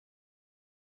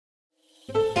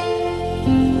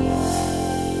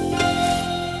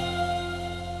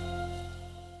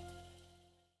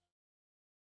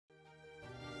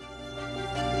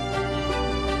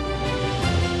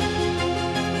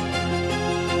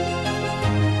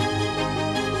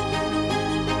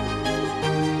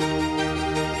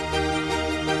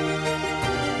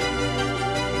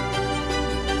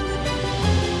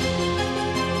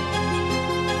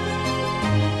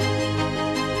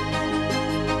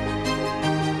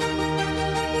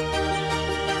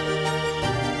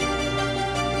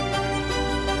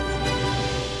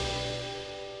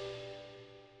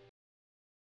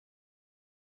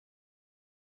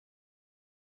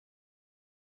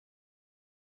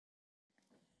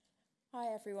Hi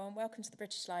everyone, welcome to the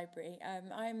British Library.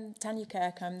 I'm Tanya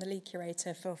Kirk, I'm the lead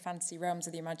curator for Fantasy Realms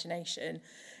of the Imagination.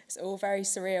 It's all very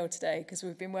surreal today because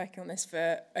we've been working on this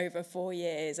for over 4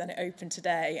 years and it opened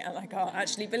today and I can't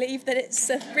actually believe that it's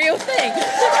a real thing.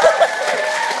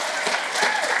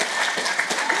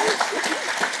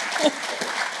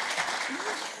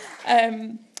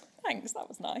 Thanks, that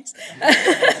was nice.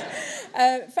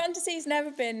 Fantasy's never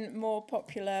been more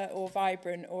popular or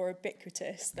vibrant or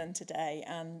ubiquitous than today,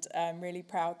 and I'm really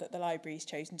proud that the library's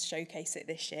chosen to showcase it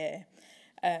this year.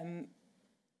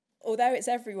 Although it's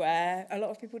everywhere, a lot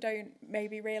of people don't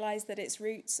maybe realise that its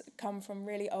roots come from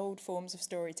really old forms of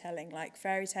storytelling, like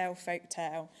fairy tale, folk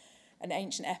tale, and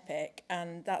ancient epic,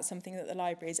 and that's something that the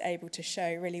library is able to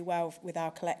show really well with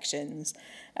our collections.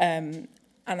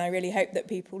 And I really hope that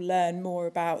people learn more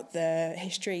about the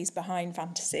histories behind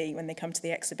fantasy when they come to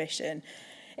the exhibition.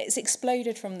 It's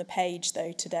exploded from the page,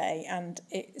 though, today, and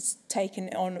it's taken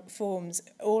on forms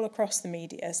all across the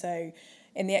media. So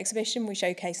in the exhibition, we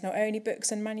showcase not only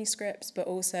books and manuscripts, but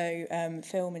also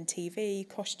film and TV,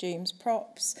 costumes,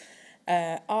 props,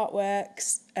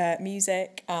 artworks,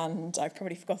 music, and I've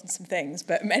probably forgotten some things,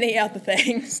 but many other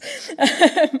things.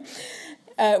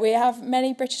 We have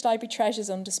many British Library treasures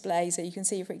on display. So you can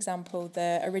see, for example,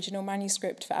 the original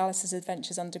manuscript for Alice's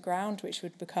Adventures Underground, which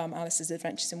would become Alice's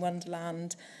Adventures in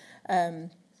Wonderland.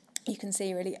 You can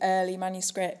see really early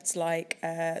manuscripts like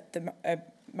the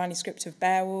manuscript of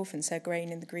Beowulf and Sir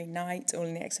Gawain and the Green Knight, all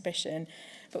in the exhibition.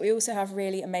 But we also have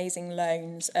really amazing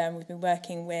loans. We've been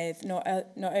working with not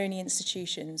only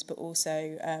institutions, but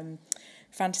also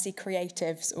fantasy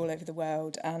creatives all over the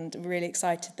world, and we're really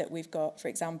excited that we've got, for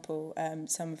example,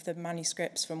 some of the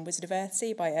manuscripts from Wizard of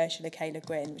Earthsea by Ursula K. Le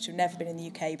Guin, which have never been in the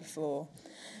UK before.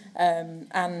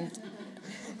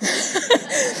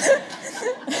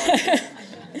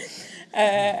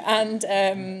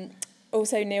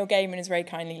 Also Neil Gaiman has very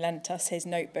kindly lent us his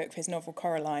notebook for his novel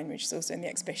Coraline, which is also in the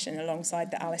exhibition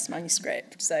alongside the Alice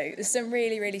manuscript. So there's some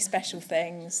really, really special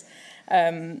things.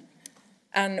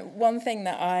 And one thing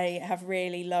that I have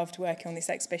really loved working on this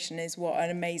exhibition is what an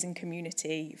amazing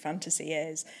community fantasy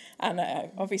is. And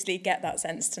I obviously get that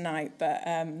sense tonight, but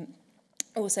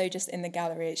also just in the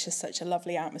gallery, it's just such a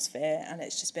lovely atmosphere and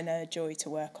it's just been a joy to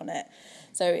work on it.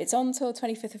 So it's on till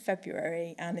 25th of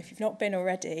February, and if you've not been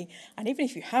already, and even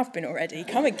if you have been already,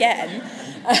 come again.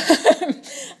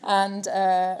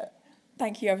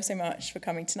 Thank you ever so much for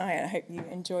coming tonight, and I hope you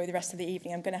enjoy the rest of the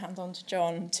evening. I'm going to hand on to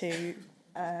John to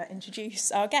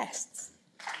introduce our guests.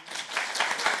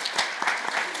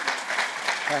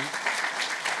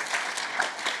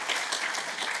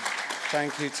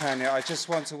 Thank you, Tanya. I just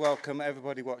want to welcome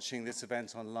everybody watching this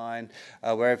event online,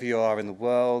 wherever you are in the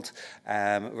world.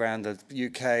 Around the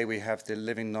UK, we have the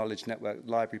Living Knowledge Network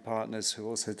library partners who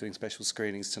are also doing special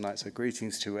screenings tonight. So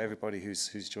greetings to everybody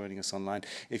who's joining us online.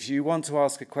 If you want to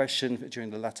ask a question during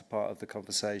the latter part of the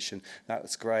conversation,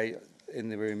 that's great. In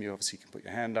the room, you obviously can put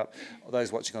your hand up.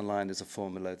 Those watching online, there's a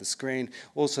form below the screen.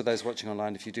 Also, those watching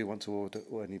online, if you do want to order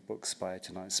any books by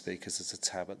tonight's speakers, there's a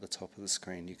tab at the top of the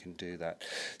screen. You can do that.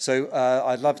 So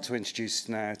I'd love to introduce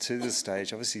now to the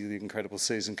stage, obviously, the incredible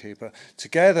Susan Cooper,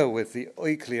 together with the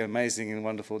equally amazing and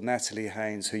wonderful Natalie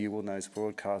Haynes, who you all know is a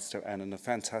broadcaster and a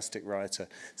fantastic writer,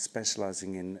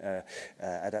 specialising in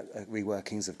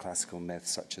reworkings of classical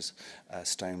myths such as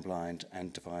Stone Blind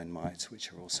and Divine Might,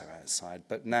 which are also outside.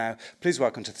 But now, please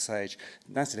welcome to the stage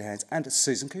Natalie Haynes and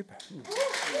Susan Cooper.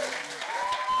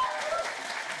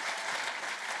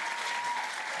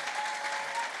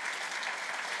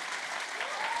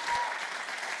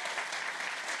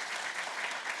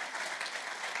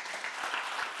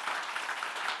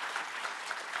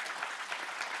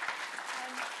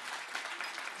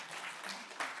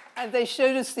 And they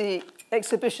showed us the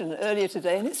exhibition earlier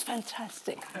today, and it's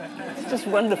fantastic. It's just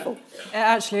wonderful. It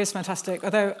actually is fantastic,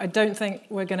 although I don't think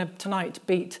we're going to tonight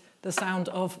beat the sound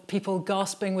of people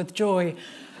gasping with joy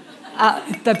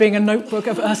at there being a notebook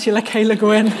of Ursula K. Le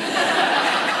Guin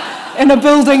in a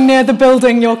building near the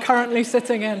building you're currently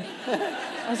sitting in.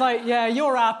 I was like, yeah,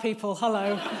 you're our people,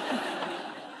 hello.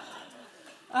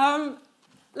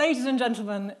 Ladies and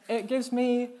gentlemen, it gives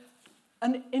me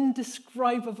an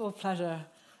indescribable pleasure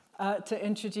to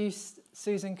introduce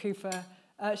Susan Cooper.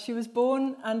 She was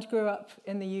born and grew up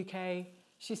in the UK.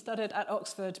 She studied at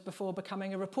Oxford before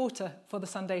becoming a reporter for the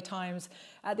Sunday Times.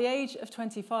 At the age of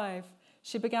 25,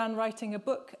 she began writing a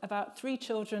book about 3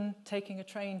 children taking a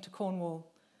train to Cornwall.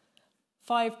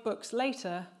 5 books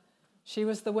later, she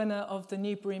was the winner of the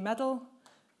Newbery Medal,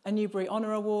 a Newbery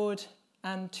Honor Award,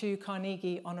 and 2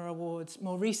 Carnegie Honor Awards.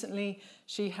 More recently,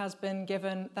 she has been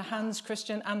given the Hans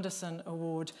Christian Andersen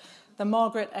Award. the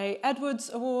Margaret A. Edwards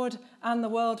Award, and the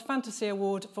World Fantasy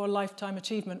Award for Lifetime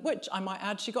Achievement, which, I might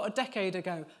add, she got a decade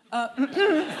ago.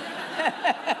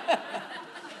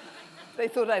 They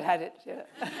thought I'd had it, yeah.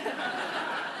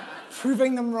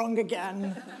 Proving them wrong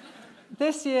again.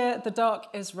 This year, The Dark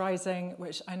is Rising,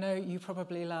 which I know you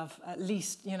probably love, at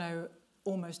least, you know,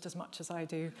 almost as much as I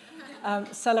do,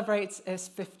 celebrates its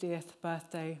 50th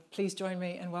birthday. Please join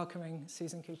me in welcoming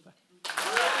Susan Cooper.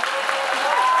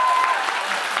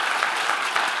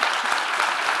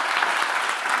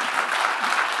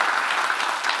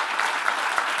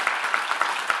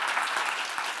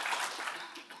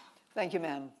 Thank you,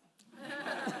 ma'am.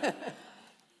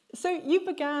 So you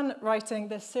began writing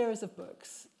this series of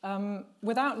books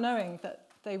without knowing that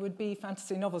they would be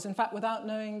fantasy novels. In fact, without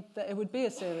knowing that it would be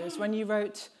a series. When you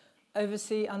wrote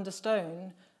Oversea Under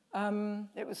Stone,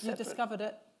 It was you separate. discovered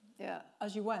it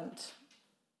as you went.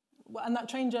 And that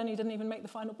train journey didn't even make the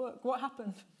final book. What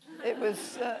happened? It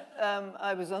was,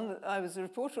 I was a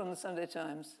reporter on the Sunday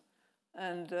Times,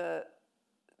 and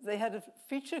they had a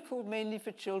feature called Mainly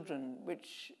for Children,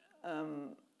 which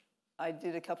I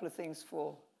did a couple of things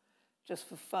for, just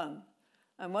for fun.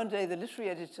 And one day the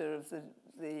literary editor of the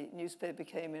newspaper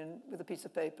came in with a piece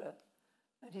of paper,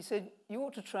 and he said, "You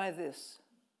ought to try this."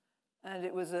 And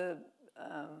it was a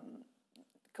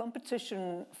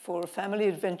competition for a family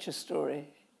adventure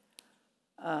story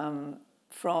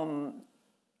from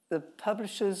the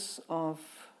publishers of,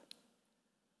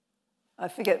 I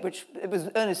forget which, it was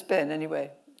Ernest Benn anyway.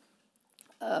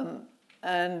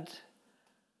 And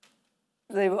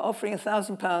they were offering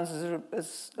 £1,000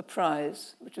 as a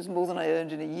prize, which was more than I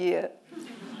earned in a year.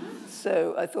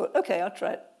 So I thought, okay, I'll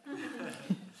try it.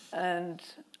 And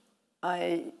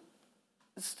I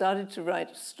started to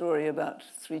write a story about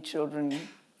 3 children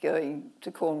going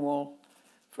to Cornwall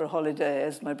for a holiday,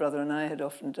 as my brother and I had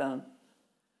often done.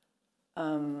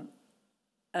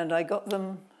 And I got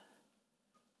them,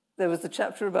 there was the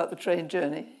chapter about the train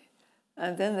journey,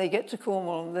 and then they get to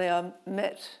Cornwall and they are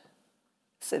met,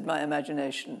 said my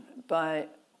imagination, by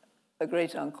a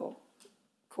great uncle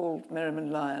called Merriman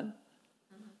Lyon.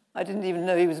 I didn't even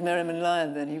know he was Merriman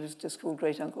Lyon then, he was just called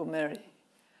Great Uncle Merry.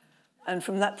 And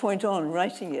from that point on,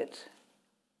 writing it,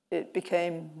 it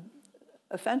became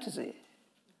a fantasy.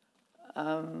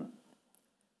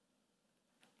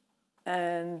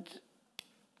 And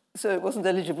so it wasn't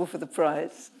eligible for the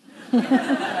prize.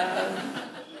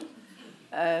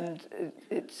 And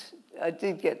I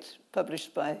did get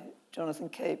published by Jonathan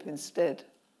Cape instead.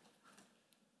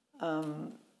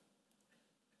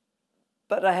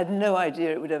 But I had no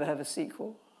idea it would ever have a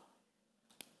sequel.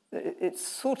 It's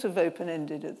sort of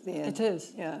open-ended at the end. It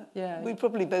is. Yeah. We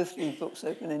probably both read books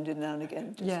open-ended now and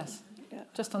again. Yes. Yeah.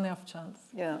 Just on the off chance.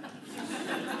 Yeah.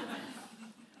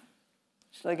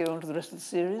 Shall I go on to the rest of the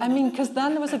series? I mean, because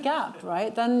then there was a gap,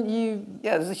 right? Then you...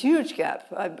 Yeah, there's a huge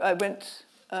gap. I went...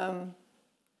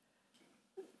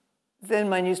 Then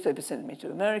my newspaper sent me to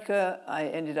America. I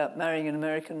ended up marrying an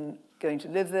American, going to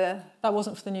live there. That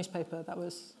wasn't for the newspaper, that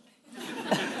was...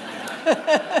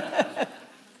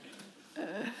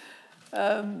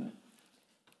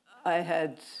 I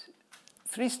had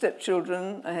 3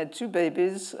 stepchildren. I had 2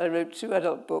 babies. I wrote 2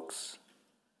 adult books.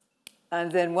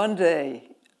 And then one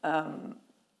day,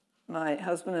 my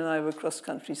husband and I were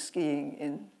cross-country skiing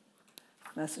in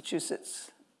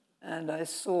Massachusetts, and I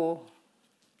saw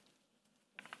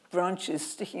branches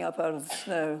sticking up out of the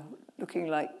snow, looking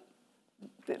like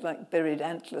a bit like buried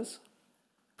antlers.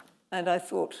 And I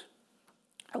thought,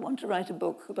 I want to write a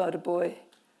book about a boy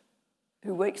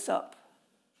who wakes up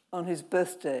on his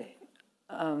birthday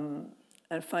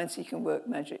and finds he can work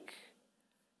magic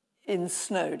in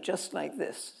snow, just like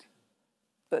this,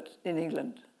 but in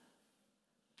England.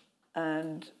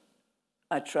 And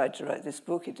I tried to write this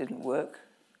book. It didn't work.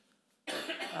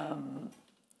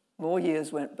 More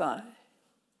years went by.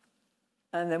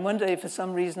 And then one day, for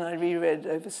some reason, I reread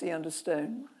Oversea Under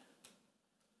Stone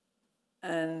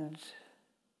and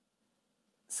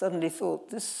suddenly thought,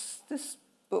 this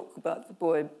book about the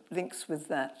boy links with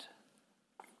that,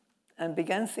 and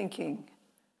began thinking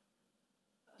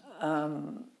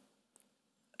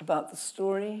about the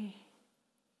story,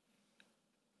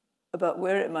 about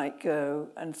where it might go,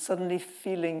 and suddenly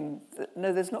feeling that,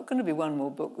 no, there's not going to be 1 more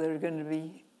book, there are going to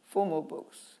be 4 more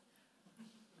books.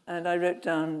 And I wrote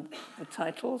down the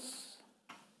titles,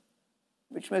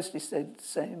 which mostly stayed the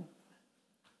same.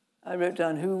 I wrote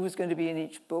down who was going to be in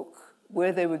each book,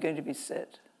 where they were going to be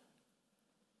set.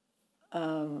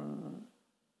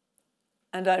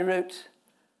 And I wrote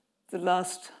the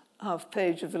last half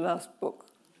page of the last book.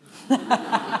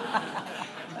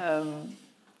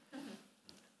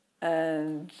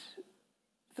 And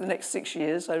for the next 6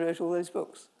 years, I wrote all those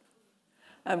books.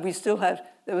 And we still had,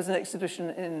 there was an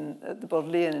exhibition at the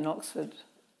Bodleian in Oxford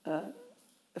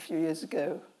a few years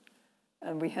ago,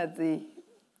 and we had the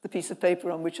piece of paper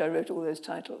on which I wrote all those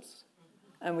titles.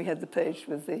 And we had the page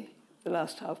with the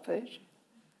last half page.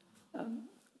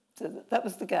 So that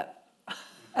was the gap.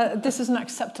 This is an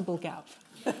acceptable gap.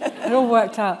 It all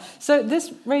worked out. So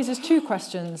this raises two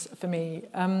questions for me.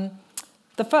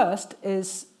 The first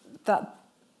is that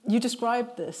you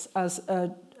described this as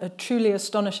a truly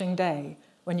astonishing day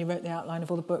when you wrote the outline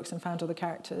of all the books and found all the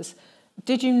characters.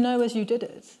 Did you know as you did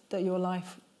it that your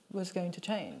life was going to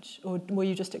change? Or were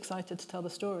you just excited to tell the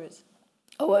stories?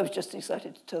 Oh, I was just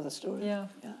excited to tell the stories. Yeah.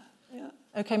 Yeah.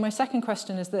 Okay, my second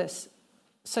question is this.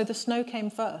 So the snow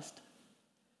came first.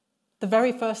 The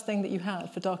very first thing that you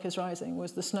had for Dark is Rising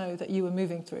was the snow that you were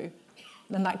moving through.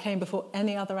 And that came before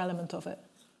any other element of it.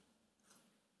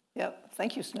 Yep.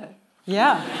 Thank you, snow.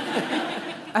 Yeah.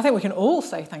 I think we can all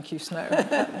say thank you, snow,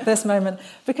 at this moment.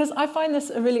 Because I find this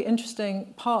a really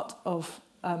interesting part of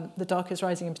The Dark is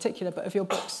Rising in particular, but of your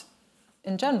books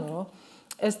in general,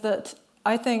 is that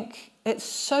I think it's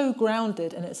so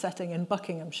grounded in its setting in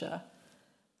Buckinghamshire,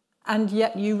 and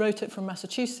yet you wrote it from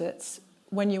Massachusetts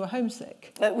when you were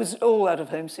homesick. That was all out of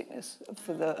homesickness.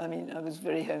 I was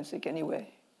very homesick anyway.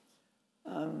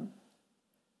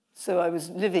 So I was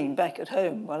living back at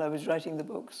home while I was writing the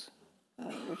books,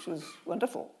 which was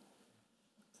wonderful.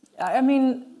 I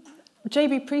mean,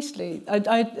 J.B. Priestley,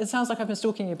 it sounds like I've been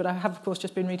stalking you, but I have, of course,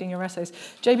 just been reading your essays.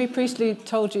 J.B. Priestley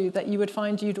told you that you would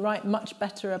find you'd write much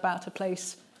better about a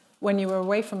place when you were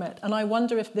away from it. And I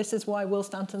wonder if this is why Will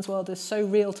Stanton's world is so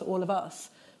real to all of us,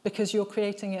 because you're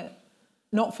creating it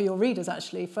not for your readers,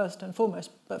 actually, first and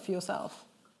foremost, but for yourself.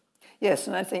 Yes,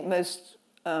 and I think most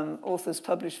authors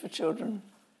published for children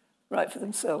write for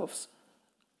themselves.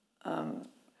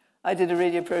 I did a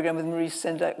radio program with Maurice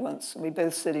Sendak once, and we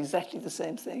both said exactly the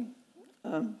same thing.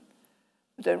 I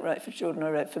don't write for children, I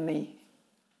write for me.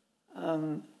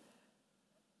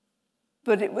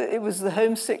 But it was the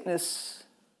homesickness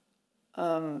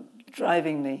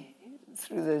driving me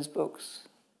through those books,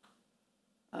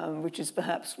 which is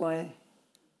perhaps why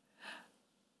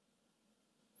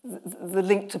the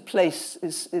link to place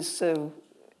is so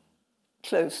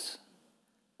close.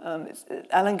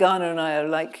 Alan Garner and I are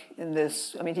like in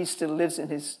this. I mean, he still lives in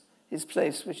his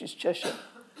place, which is Cheshire,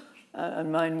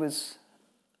 and mine was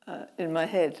in my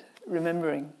head,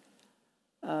 remembering.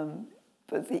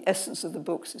 But the essence of the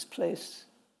books is place.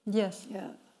 Yes. Yeah.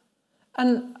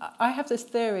 And I have this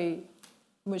theory,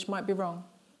 which might be wrong,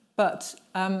 but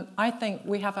I think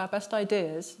we have our best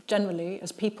ideas, generally,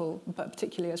 as people, but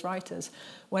particularly as writers,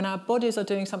 when our bodies are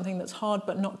doing something that's hard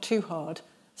but not too hard,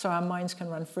 so our minds can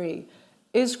run free.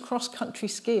 Is cross-country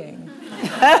skiing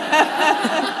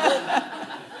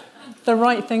the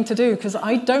right thing to do? Because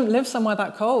I don't live somewhere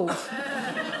that cold.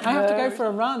 I have to go for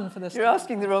a run for this. You're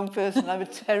asking the wrong person. I'm a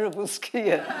terrible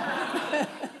skier.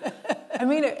 I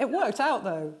mean, it worked out,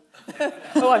 though.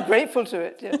 Oh, I'm grateful to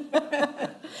it, yeah.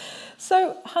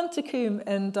 So, Hunter Combe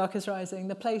in Dark is Rising,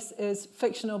 the place is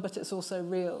fictional, but it's also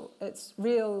real. It's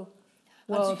real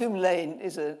world. Hunter Combe Lane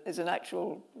is an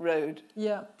actual road.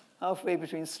 Yeah. Halfway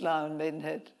between Slough and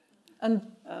Maidenhead. And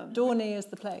Dorney is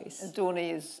the place. And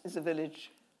Dorney is a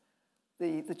village.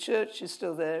 The church is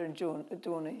still there in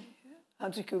Dorney.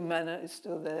 Hunter Combe Manor is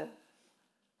still there,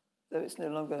 though it's no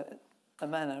longer a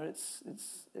manor. It's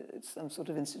some sort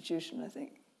of institution, I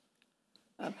think.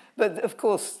 But of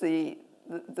course, the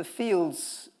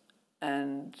fields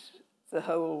and the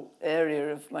whole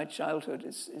area of my childhood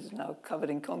is now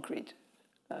covered in concrete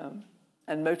and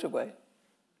motorway.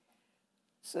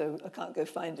 So I can't go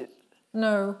find it.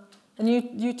 No. And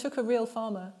you took a real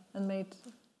farmer and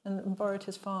borrowed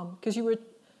his farm. Because you were...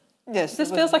 Yes.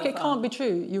 This feels like it can't be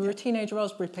true. You were a teenage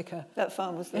raspberry picker. That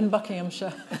farm was there. In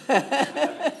Buckinghamshire.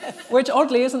 Which,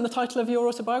 oddly, isn't the title of your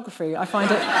autobiography. I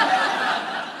find it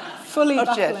fully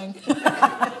baffling.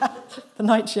 The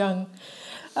Night's Young.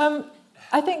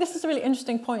 I think this is a really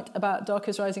interesting point about Dark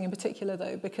is Rising in particular,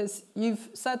 though, because you've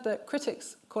said that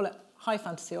critics call it high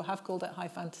fantasy or have called it high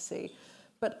fantasy.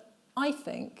 But I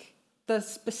think the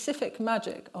specific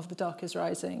magic of The Dark is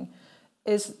Rising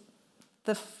is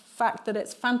the fact that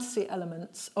its fantasy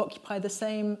elements occupy the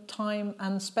same time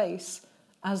and space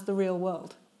as the real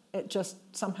world. It just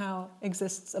somehow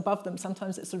exists above them.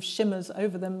 Sometimes it sort of shimmers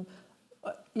over them,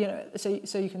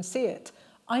 so you can see it.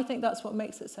 I think that's what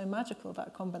makes it so magical,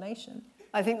 that combination.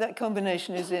 I think that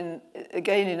combination is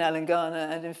again in Alan Garner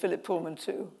and in Philip Pullman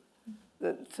too,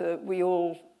 that we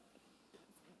all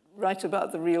write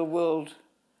about the real world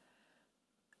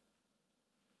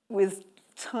with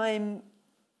time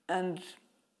and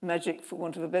magic, for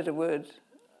want of a better word,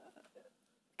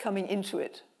 coming into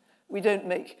it. We don't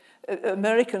make...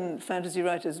 American fantasy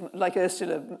writers, like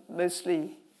Ursula,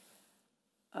 mostly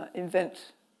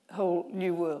invent whole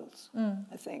new worlds,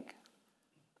 I think.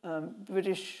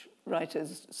 British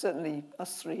writers, certainly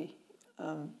us three,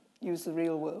 use the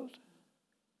real world.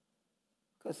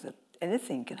 Because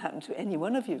anything can happen to any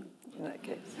one of you in that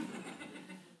case.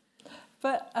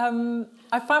 But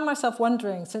I found myself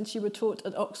wondering, since you were taught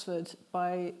at Oxford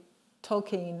by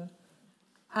Tolkien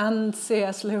and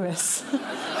C.S. Lewis,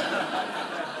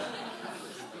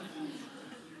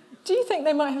 do you think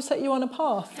they might have set you on a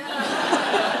path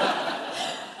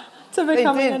to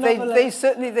becoming a novelist?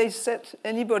 They set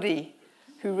anybody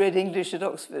who read English at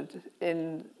Oxford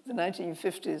in the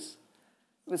 1950s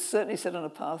was certainly set on a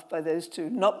path by those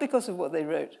two, not because of what they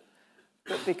wrote,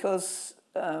 but because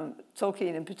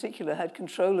Tolkien in particular had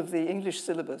control of the English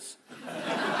syllabus.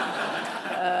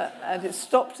 And it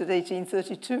stopped at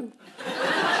 1832.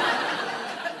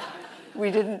 We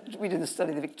didn't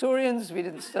study the Victorians, we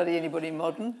didn't study anybody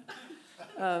modern.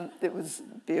 It was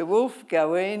Beowulf,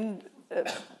 Gawain,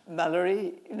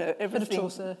 Mallory, everything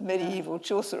Chaucer, medieval,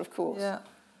 Chaucer, of course. Yeah.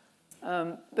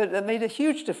 But that made a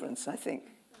huge difference, I think,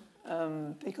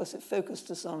 because it focused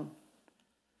us on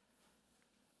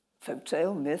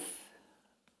folktale, myth.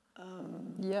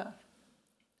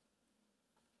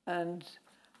 And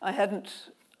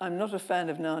I'm not a fan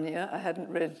of Narnia. I hadn't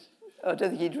read, I don't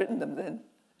think he'd written them then.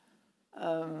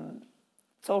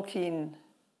 Tolkien,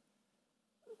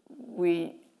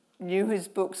 we knew his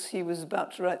books. He was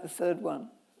about to write the third one.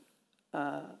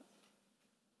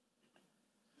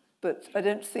 But I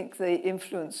don't think they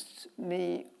influenced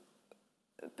me,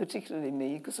 particularly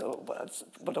me, because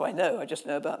what do I know? I just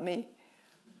know about me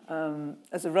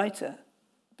as a writer.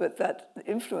 But that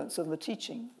influence on the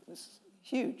teaching was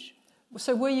huge.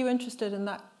 So were you interested in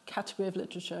that category of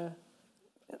literature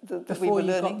before you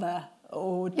got there?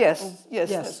 Yes,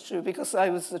 that's true, because I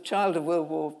was the child of World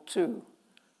War II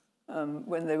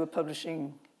when they were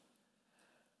publishing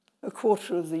a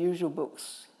quarter of the usual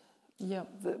books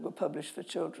that were published for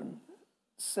children.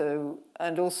 So,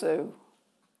 and also,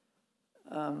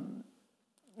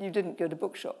 you didn't go to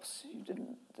bookshops.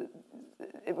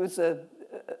 It was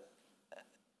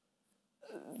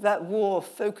that war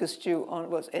focused you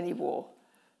on, any war,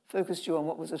 focused you on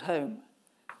what was at home.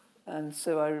 And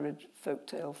so I read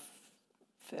folktale,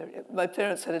 fairy. My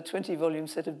parents had a 20-volume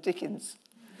set of Dickens,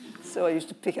 so I used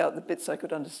to pick out the bits I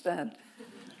could understand.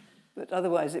 But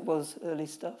otherwise, it was early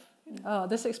stuff. Oh,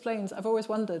 this explains. I've always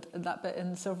wondered that bit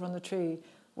in Silver on the Tree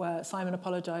where Simon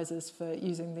apologises for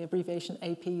using the abbreviation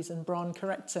APs and Bron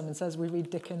corrects him and says, we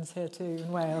read Dickens here too in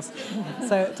Wales.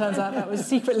 So it turns out that was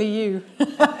secretly you.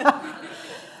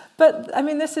 But, I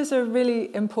mean, this is a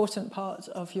really important part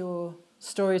of your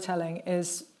storytelling,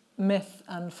 is myth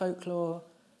and folklore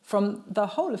from the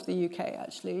whole of the UK,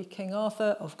 actually. King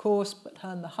Arthur, of course, but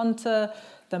Herne the Hunter,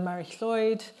 the Mary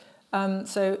Lloyd.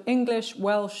 So English,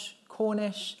 Welsh,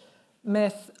 Cornish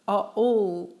myth are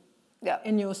all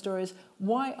in your stories.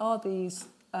 Why are these,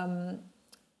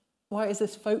 why is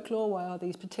this folklore, why are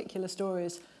these particular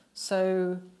stories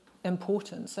so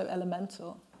important, so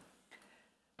elemental?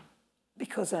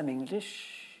 Because I'm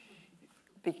English,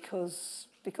 because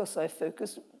I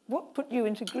focus. What put you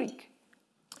into Greek?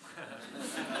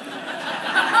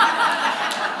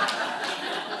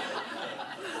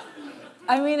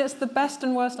 I mean, it's the best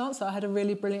and worst answer. I had a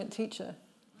really brilliant teacher.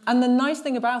 And the nice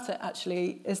thing about it,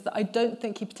 actually, is that I don't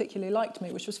think he particularly liked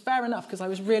me, which was fair enough, because I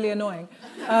was really annoying.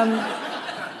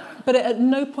 But it at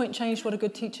no point changed what a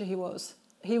good teacher he was.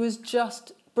 He was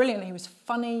just brilliant. He was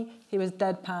funny, he was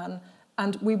deadpan,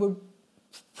 and we were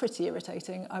pretty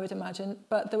irritating, I would imagine.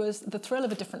 But there was the thrill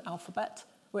of a different alphabet,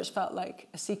 which felt like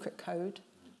a secret code.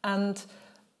 And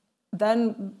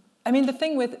then, I mean, the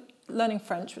thing with learning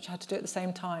French, which I had to do at the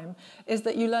same time, is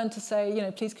that you learn to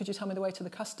say, please could you tell me the way to the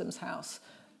customs house?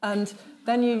 And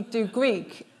then you do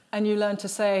Greek, and you learn to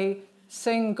say,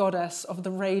 sing goddess of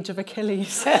the rage of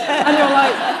Achilles. And you're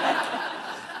like,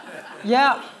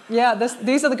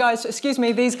 these are the guys, excuse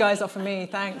me, these guys are for me,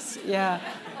 thanks, yeah.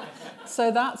 So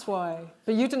that's why.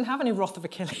 But you didn't have any wrath of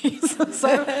Achilles,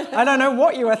 so I don't know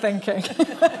what you were thinking.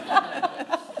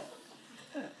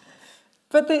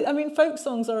 But, folk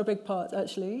songs are a big part,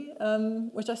 actually,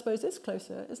 which I suppose is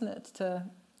closer, isn't it, to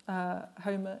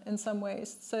Homer in some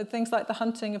ways. So things like the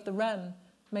hunting of the wren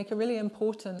make a really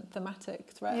important thematic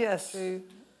thread through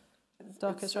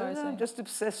Darkest Rising. I'm just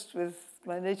obsessed with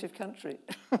my native country.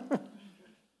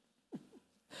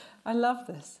 I love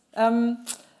this.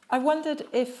 I wondered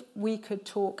if we could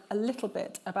talk a little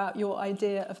bit about your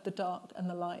idea of the dark and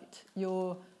the light,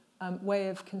 your way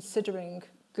of considering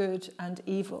good and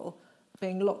evil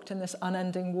being locked in this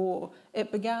unending war.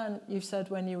 It began, you said,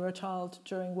 when you were a child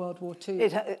during World War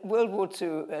II. World War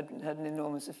II had an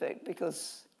enormous effect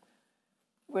because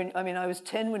I was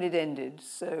 10 when it ended,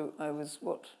 so I was,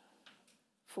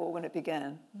 4 when it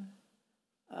began.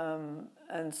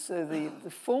 And so the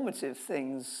formative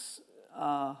things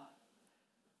are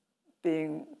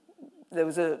being... There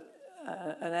was an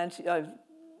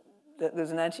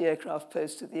anti-aircraft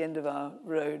post at the end of our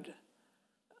road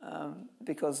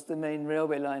because the main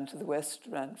railway line to the west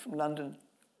ran from London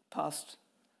past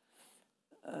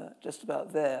just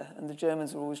about there, and the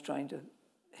Germans were always trying to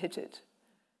hit it.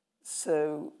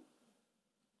 So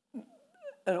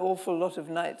an awful lot of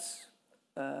nights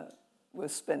were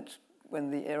spent when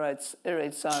the air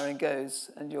raid siren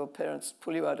goes and your parents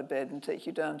pull you out of bed and take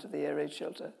you down to the air raid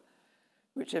shelter,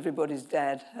 which everybody's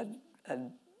dad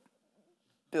had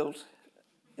built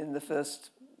in the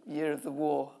first year of the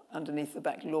war underneath the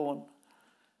back lawn.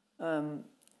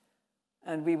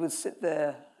 And we would sit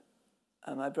there,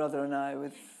 my brother and I,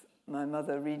 with my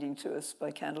mother reading to us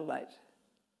by candlelight.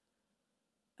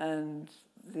 And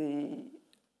the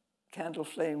candle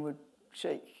flame would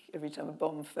shake every time a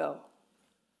bomb fell.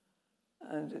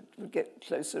 And it would get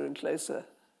closer and closer.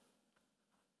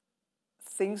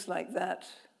 Things like that.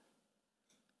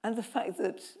 And the fact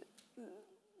that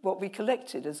what we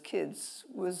collected as kids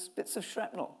was bits of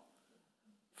shrapnel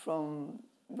from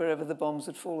wherever the bombs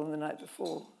had fallen the night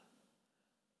before.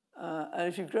 And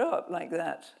if you grow up like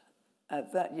that,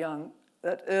 at that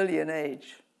early an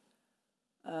age,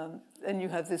 then you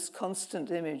have this constant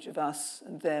image of us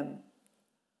and them,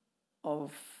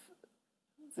 of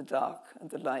the dark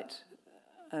and the light,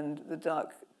 and the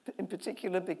dark in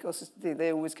particular because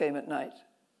they always came at night.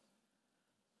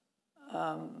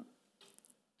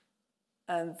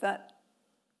 And that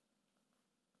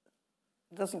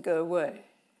doesn't go away.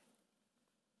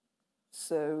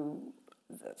 So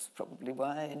that's probably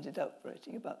why I ended up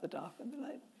writing about the dark and the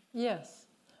light. Yes,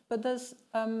 but there's...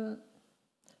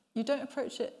 you don't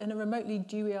approach it in a remotely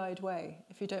dewy-eyed way,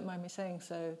 if you don't mind me saying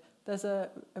so. There's a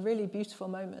really beautiful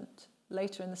moment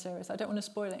later in the series, I don't want to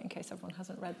spoil it in case everyone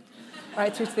hasn't read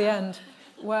right through to the end,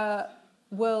 where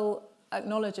Will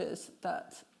acknowledges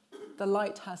that the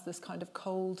light has this kind of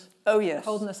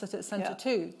coldness at its centre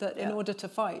too, that in order to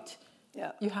fight,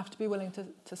 you have to be willing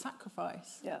to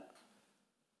sacrifice. Yeah.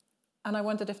 And I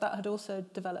wondered if that had also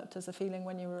developed as a feeling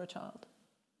when you were a child.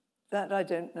 That I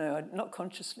don't know, not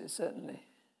consciously, certainly,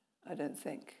 I don't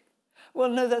think. Well,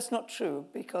 no, that's not true,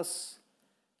 because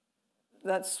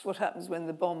that's what happens when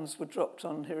the bombs were dropped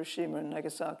on Hiroshima and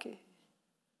Nagasaki.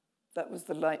 That was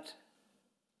the light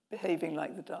behaving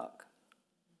like the dark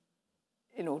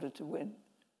in order to win.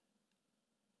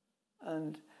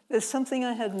 And there's something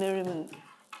I had Merriman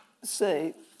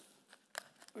say,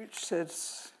 which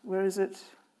says, where is it?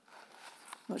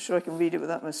 I'm not sure I can read it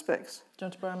without my specs. Do you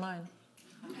want to borrow mine?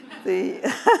 They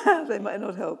might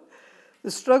not help.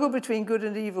 The struggle between good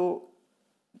and evil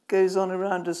goes on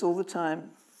around us all the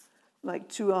time, like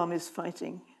two armies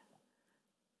fighting.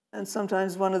 And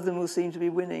sometimes one of them will seem to be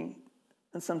winning,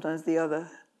 and sometimes the other.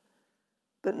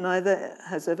 But neither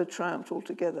has ever triumphed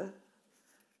altogether,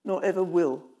 nor ever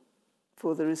will,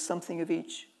 for there is something of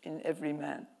each in every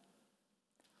man.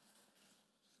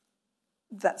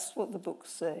 That's what the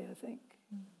books say, I think,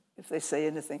 if they say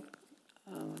anything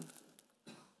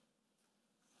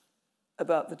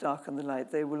about the dark and the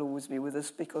light. They will always be with us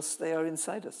because they are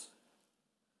inside us.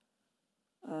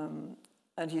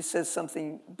 And he says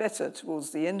something better towards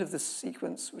the end of the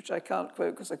sequence, which I can't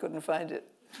quote because I couldn't find it,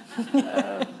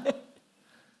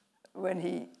 when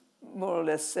he more or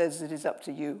less says it is up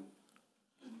to you.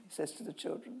 He says to the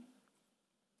children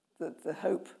that the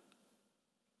hope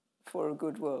for a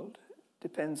good world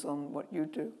depends on what you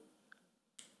do.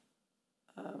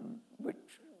 Which,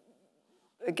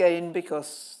 again,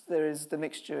 because there is the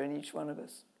mixture in each one of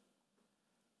us.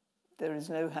 There is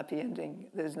no happy ending.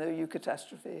 There's no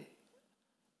eucatastrophe.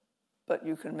 But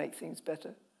you can make things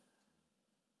better.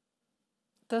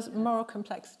 There's moral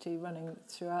complexity running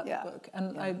throughout the book.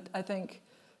 And I think,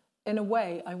 in a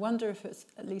way, I wonder if it's,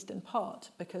 at least in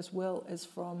part, because Will is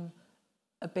from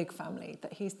a big family,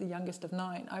 that he's the youngest of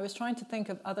 9. I was trying to think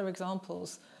of other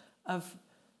examples of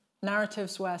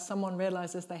narratives where someone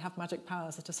realises they have magic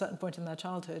powers at a certain point in their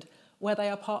childhood, where they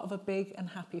are part of a big and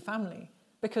happy family.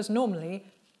 Because normally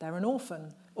they're an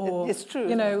orphan, or it's true,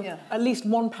 at least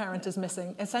one parent is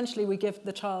missing. Essentially, we give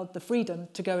the child the freedom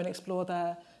to go and explore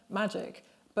their magic.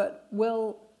 But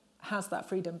Will has that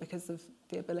freedom because of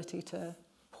the ability to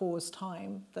pause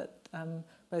time that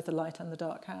both the light and the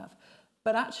dark have.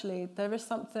 But actually, there is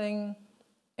something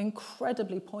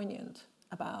incredibly poignant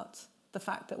about the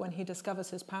fact that when he discovers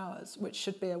his powers, which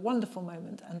should be a wonderful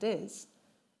moment and is,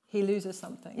 he loses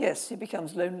something. Yes, he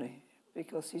becomes lonely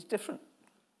because he's different.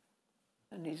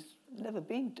 And he's never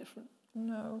been different.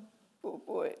 No. Poor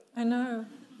boy. I know.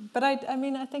 But I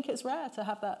mean, I think it's rare to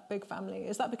have that big family.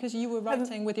 Is that because you were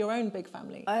writing with your own big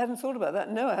family? I hadn't thought about that.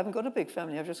 No, I haven't got a big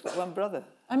family. I've just got one brother.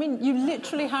 I mean, you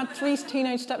literally had 3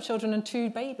 teenage stepchildren and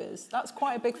 2 babies. That's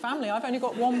quite a big family. I've only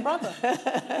got 1 brother.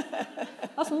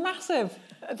 That's massive.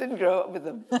 I didn't grow up with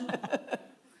them.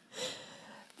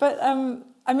 But,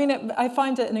 I mean, I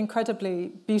find it an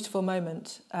incredibly beautiful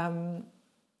moment.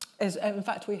 In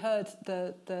fact, we heard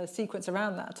the sequence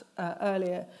around that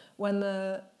earlier, when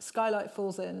the skylight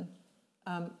falls in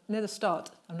near the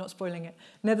start, I'm not spoiling it,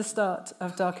 near the start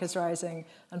of Dark is Rising,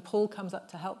 and Paul comes up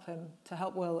to help him, to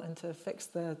help Will and to fix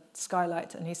the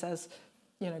skylight, and he says,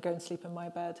 you know, go and sleep in my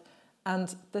bed.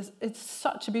 And it's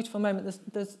such a beautiful moment.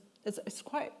 It's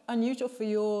quite unusual for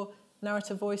your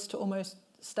narrative voice to almost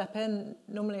step in.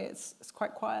 Normally it's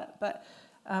quite quiet, but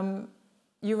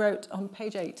you wrote on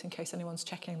page 8, in case anyone's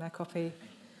checking their copy,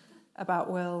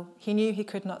 about Will, he knew he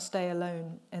could not stay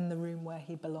alone in the room where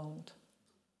he belonged.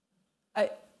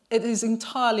 It is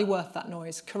entirely worth that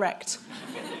noise, correct.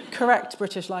 Correct,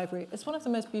 British Library. It's one of the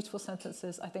most beautiful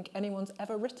sentences I think anyone's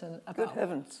ever written about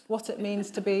what it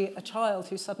means to be a child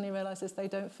who suddenly realises they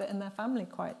don't fit in their family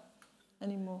quite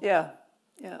anymore. Yeah,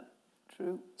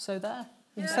 true. So there.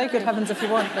 You can say good heavens if you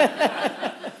want,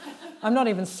 but I'm not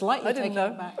even slightly taking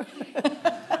it back.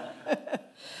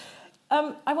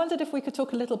 I wondered if we could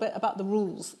talk a little bit about the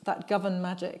rules that govern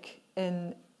magic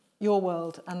in your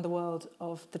world and the world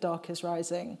of The Dark is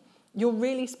Rising. You're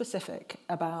really specific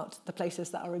about the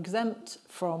places that are exempt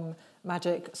from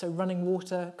magic, so running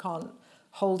water can't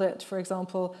hold it, for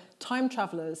example. Time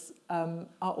travellers are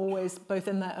always both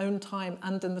in their own time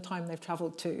and in the time they've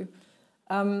travelled to.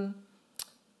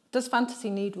 Does fantasy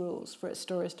need rules for its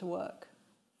stories to work?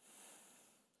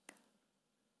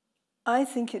 I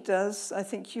think it does. I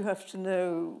think you have to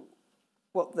know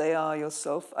what they are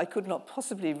yourself. I could not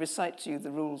possibly recite to you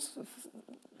the rules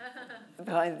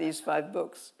behind these 5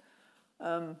 books.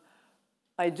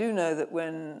 I do know that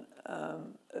when a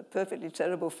perfectly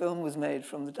terrible film was made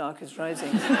from The Dark is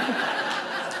Rising,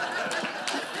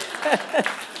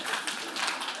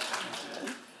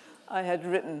 I had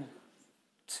written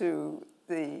to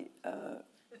the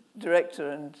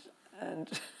director and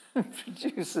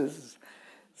producers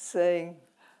saying,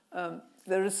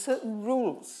 there are certain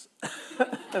rules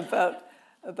about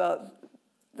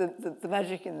the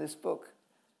magic in this book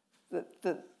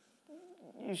that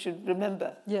you should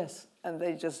remember. Yes. And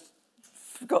they just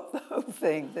forgot the whole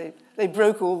thing. They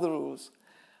broke all the rules.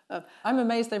 I'm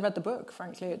amazed they read the book,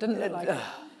 frankly. It didn't look like it.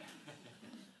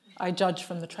 I judge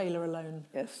from the trailer alone.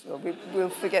 Yes, well, we'll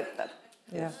forget that.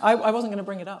 Yeah, I wasn't going to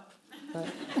bring it up. But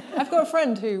I've got a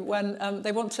friend who, when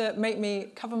they want to make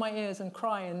me cover my ears and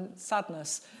cry in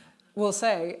sadness, will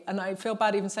say, and I feel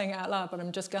bad even saying it out loud, but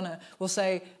I'm just gonna, will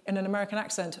say in an American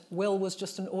accent, Will was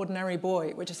just an ordinary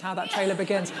boy, which is how that trailer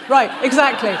begins. Right,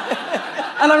 exactly.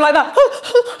 And I'm like that.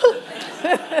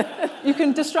 You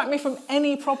can distract me from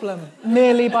any problem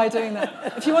merely by doing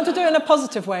that. If you want to do it in a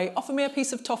positive way, offer me a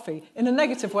piece of toffee. In a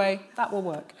negative way, that will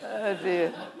work. Oh,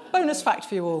 dear. Bonus fact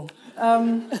for you all.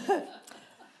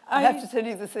 I have to tell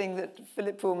you the thing that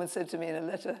Philip Pullman said to me in a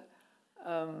letter.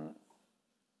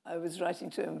 I was writing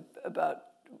to him about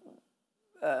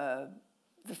the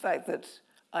fact that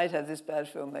I'd had this bad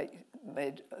film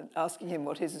made, asking him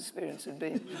what his experience had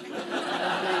been.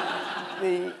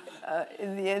 And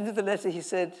in the end of the letter, he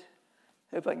said,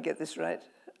 hope I can get this right,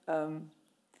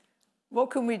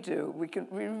 what can we do?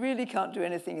 We really can't do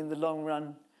anything in the long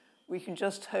run. We can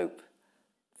just hope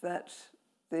that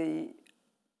the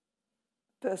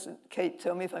person, Kate,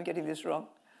 tell me if I'm getting this wrong,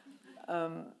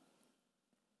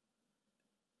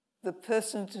 the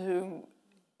person to whom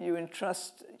you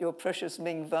entrust your precious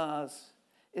Ming vase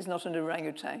is not an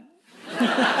orangutan.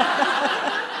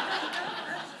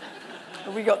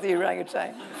 We got the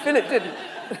orangutan. Philip didn't.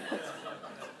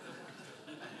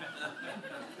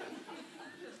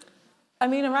 I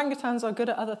mean, orangutans are good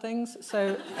at other things,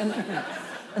 so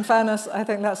in fairness, I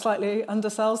think that slightly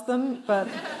undersells them, but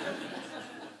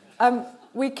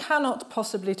we cannot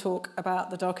possibly talk about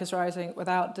The Dark is Rising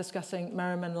without discussing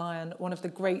Merriman Lyon, one of the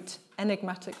great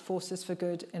enigmatic forces for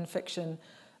good in fiction.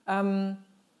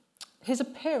 His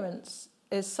appearance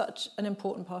is such an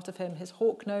important part of him, his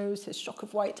hawk nose, his shock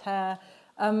of white hair.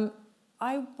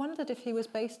 I wondered if he was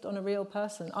based on a real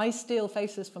person. I steal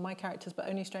faces for my characters, but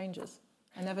only strangers.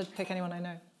 I never pick anyone I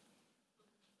know.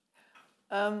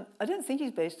 I don't think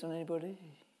he's based on anybody.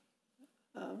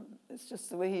 It's just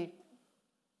the way he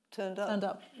turned up. Turned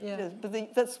up, yeah. Yes, but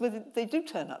that's where they do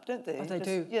turn up, don't they? Oh, they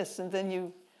do. Yes, and then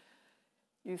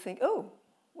you think, oh,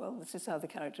 well, this is how the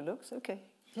character looks, okay.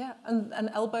 Yeah, and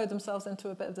elbow themselves into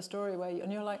a bit of the story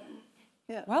and you're like,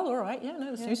 yeah, well, all right, yeah,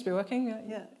 no, this seems to be working.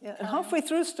 Yeah. And halfway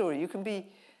through a story, you can be,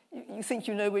 you think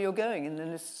you know where you're going, and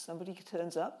then somebody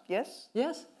turns up, yes?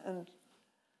 Yes. And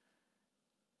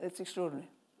it's extraordinary.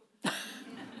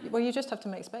 Well, you just have to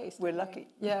make space. We're lucky.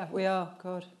 Yeah, we are,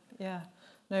 God, yeah.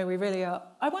 No, we really are.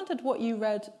 I wondered what you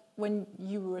read when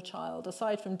you were a child,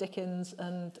 aside from Dickens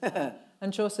and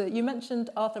Chaucer. You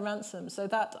mentioned Arthur Ransom, so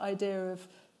that idea of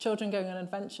children going on an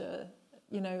adventure,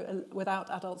 you know, without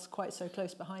adults quite so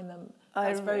close behind them,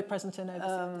 that's very present in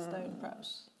Overseeing the Stone,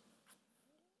 perhaps.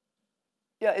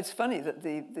 Yeah, it's funny that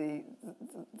the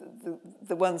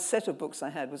one set of books I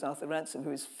had was Arthur Ransom,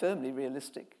 who is firmly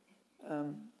realistic.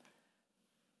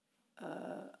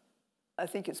 I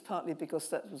think it's partly because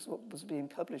that was what was being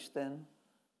published then.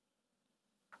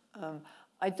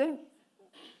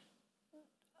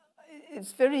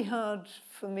 It's very hard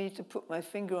for me to put my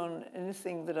finger on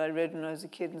anything that I read when I was a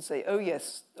kid and say, oh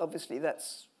yes, obviously that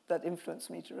influenced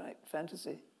me to write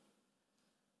fantasy.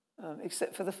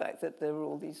 Except for the fact that there were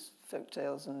all these folk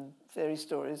tales and fairy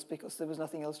stories because there was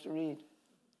nothing else to read.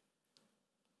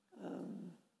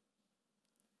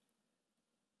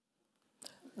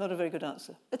 Not a very good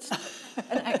answer. It's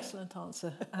an excellent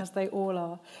answer, as they all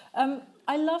are.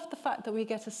 I love the fact that we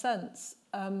get a sense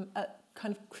at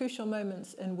kind of crucial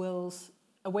moments in Will's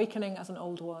awakening as an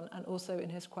old one and also in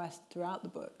his quest throughout the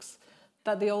books,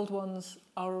 that the old ones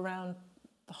are around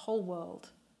the whole world,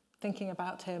 thinking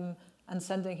about him and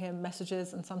sending him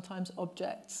messages and sometimes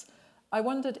objects. I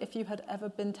wondered if you had ever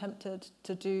been tempted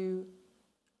to do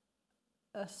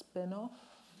a spin-off?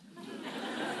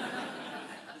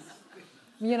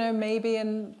 You know, maybe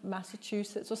in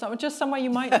Massachusetts or something, just somewhere you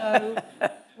might know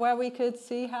where we could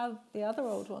see how the other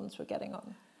old ones were getting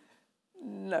on.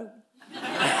 No.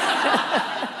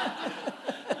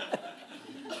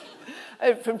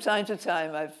 From time to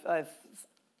time, I've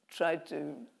tried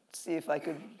to see if I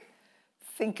could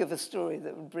think of a story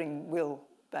that would bring Will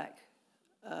back,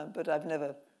 but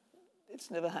it's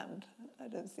never happened. I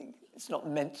don't think, it's not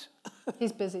meant.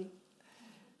 He's busy.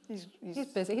 He's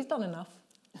busy, he's done enough.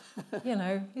 You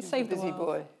know, he's saved the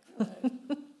world. Busy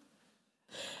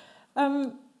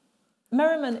boy.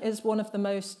 Merriman is one of the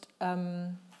most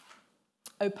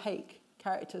opaque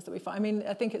characters that we find. I mean,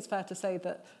 I think it's fair to say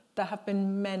that there have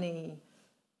been many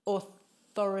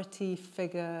authority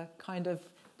figure, kind of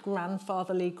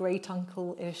grandfatherly, great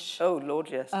uncle-ish. Oh Lord,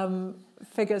 yes.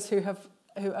 Figures who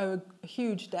owe a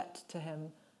huge debt to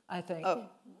him, I think. Oh,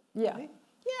 yeah, really?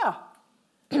 Yeah.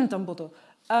 Dumbledore.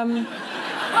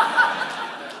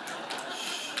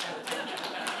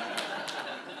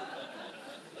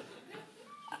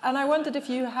 And I wondered if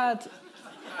you had...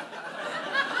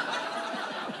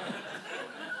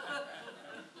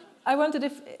 I wondered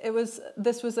if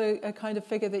this was a kind of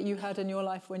figure that you had in your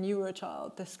life when you were a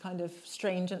child, this kind of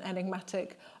strange and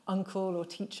enigmatic uncle or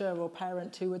teacher or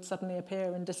parent who would suddenly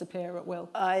appear and disappear at will.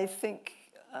 I think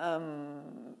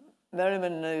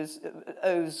Merriman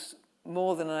owes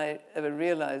more than I ever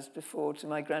realized before to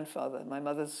my grandfather, my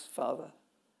mother's father,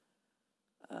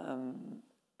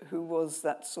 who was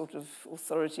that sort of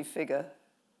authority figure,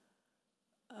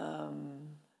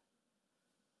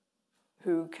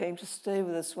 who came to stay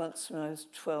with us once when I was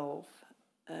 12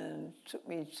 and took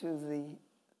me to the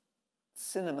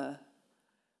cinema,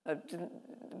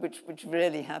 which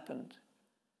rarely happened,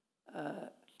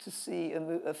 to see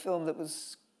a film that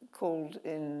was called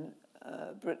in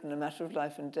Britain A Matter of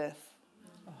Life and Death,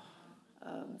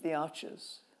 The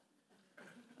Archers.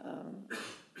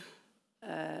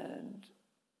 And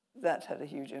that had a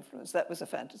huge influence. That was a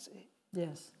fantasy.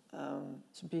 Yes,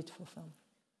 it's a beautiful film.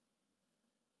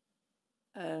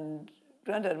 And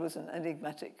Grandad was an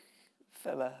enigmatic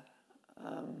fella.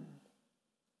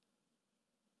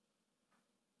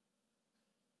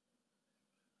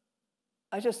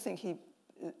 I just think he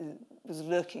was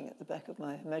lurking at the back of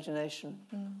my imagination,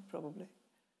 probably.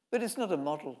 But it's not a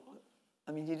model.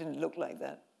 I mean, he didn't look like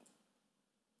that.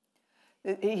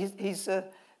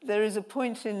 There is a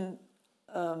point in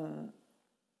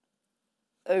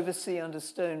Oversea Under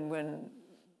Stone when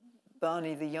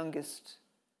Barney, the youngest,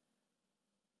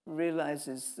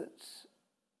 realizes that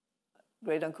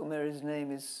Great Uncle Mary's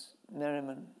name is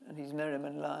Merriman, and he's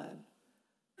Merriman Lion.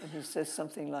 And he says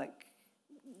something like,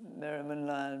 Merriman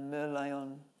Lion,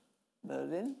 Merlion,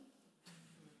 Merlin.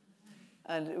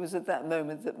 And it was at that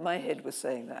moment that my head was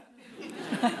saying that.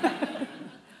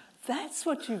 That's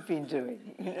what you've been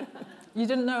doing. You know? You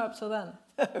didn't know up till then?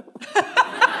 No.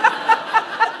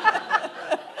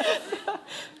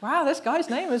 Wow, this guy's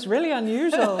name is really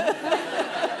unusual.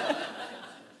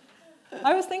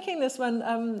 I was thinking this when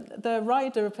the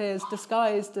rider appears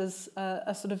disguised as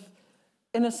a sort of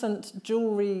innocent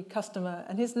jewellery customer,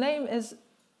 and his name is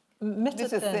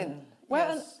Mitterthin. Where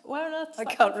on earth? I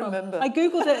can't remember. I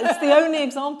googled it. It's the only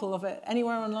example of it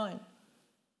anywhere online.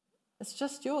 It's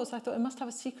just yours. I thought it must have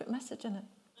a secret message in it.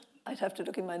 I'd have to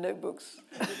look in my notebooks.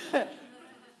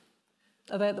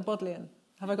 Are they at the Bodleian?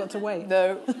 Have I got to wait?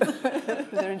 No,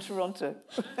 they're in Toronto.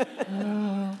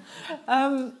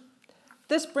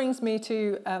 This brings me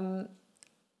to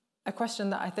a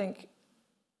question that I think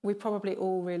we probably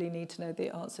all really need to know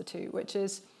the answer to, which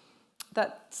is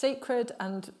that sacred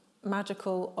and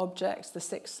magical objects, the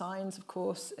 6 signs, of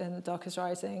course, in Dark is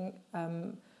Rising,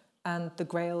 and the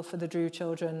Grail for the Drew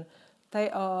children, they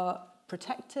are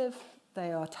protective,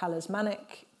 they are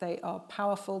talismanic, they are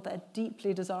powerful, they're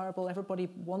deeply desirable, everybody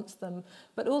wants them,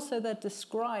 but also they're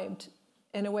described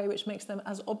in a way which makes them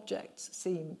as objects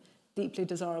seem deeply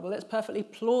desirable. It's perfectly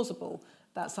plausible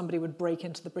that somebody would break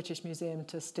into the British Museum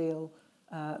to steal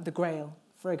the Grail,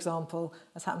 for example,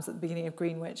 as happens at the beginning of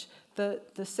Greenwich. The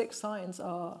 6 signs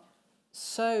are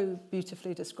so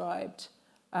beautifully described.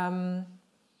 I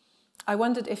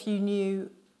wondered if you knew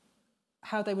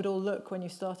how they would all look when you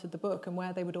started the book and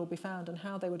where they would all be found and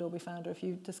how they would all be found, or if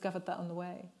you discovered that on the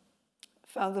way.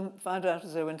 Found out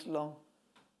as I went along.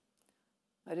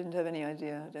 I didn't have any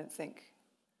idea, I don't think,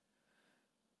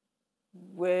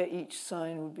 where each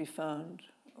sign would be found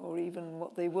or even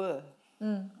what they were,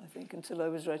 I think, until I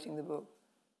was writing the book.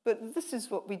 But this is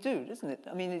what we do, isn't it?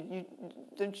 I mean,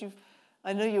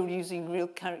 I know you're using real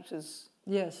characters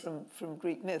from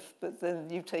Greek myth, but then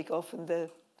you take off and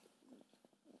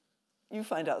you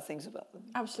find out things about them.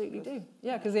 Absolutely do.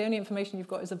 Yeah, because the only information you've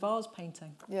got is a vase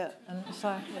painting. Yeah. And so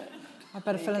I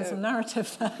better fill in some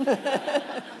narrative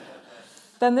then.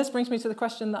 Then this brings me to the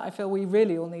question that I feel we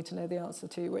really all need to know the answer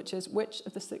to, which is, which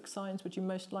of the 6 signs would you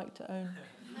most like to own?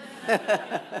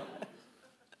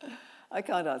 I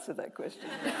can't answer that question.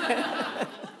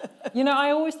 You know,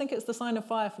 I always think it's the sign of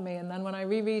fire for me, and then when I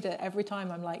reread it, every time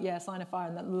I'm like, yeah, sign of fire,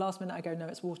 and then the last minute I go, no,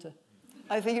 it's water.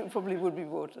 I think it probably would be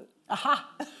water. Aha!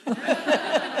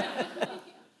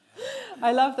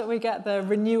 I love that we get the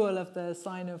renewal of the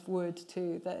sign of wood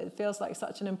too, that it feels like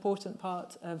such an important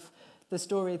part of the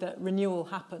story that renewal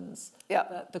happens,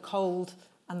 that the cold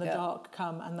and the dark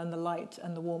come, and then the light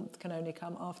and the warmth can only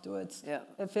come afterwards. Yeah.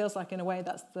 It feels like, in a way,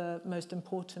 that's the most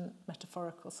important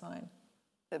metaphorical sign.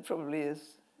 It probably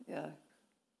is, yeah.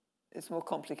 It's more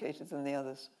complicated than the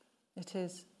others. It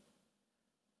is.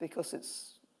 Because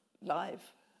it's live.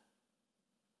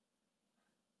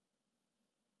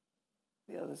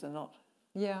 The others are not.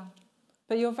 Yeah.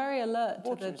 But you're very alert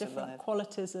Water to the different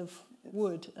qualities of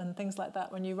wood and things like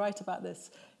that when you write about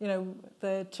this. You know,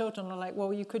 the children are like,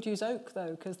 well, you could use oak, though,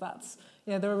 because that's,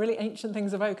 you know, there are really ancient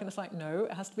things of oak, and it's like, no,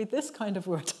 it has to be this kind of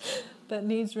wood that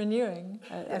needs renewing.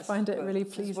 I find it really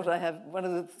pleasing. This is what I have, one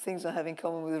of the things I have in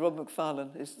common with Rob MacFarlane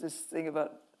is this thing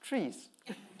about trees.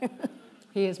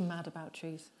 He is mad about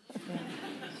trees. Yeah.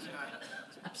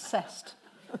 Obsessed.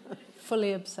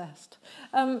 Fully obsessed.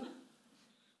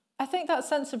 I think that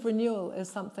sense of renewal is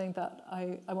something that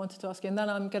I wanted to ask you. And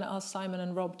then I'm going to ask Simon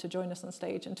and Rob to join us on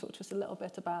stage and talk to us a little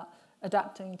bit about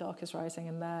adapting Dark is Rising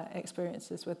and their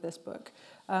experiences with this book.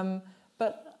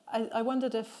 But I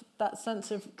wondered if that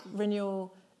sense of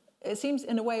renewal, it seems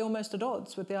in a way almost at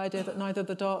odds with the idea that neither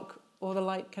the dark or the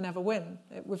light can ever win.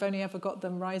 We've only ever got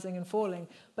them rising and falling.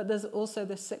 But there's also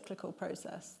this cyclical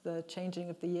process, the changing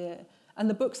of the year. And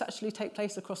the books actually take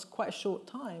place across quite a short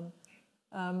time.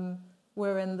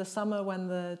 We're in the summer when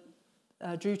the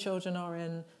Drew children are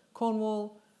in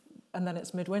Cornwall, and then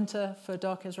it's midwinter for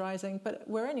Dark is Rising. But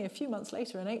we're only a few months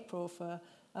later in April for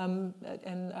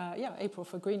April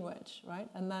for Greenwich, right?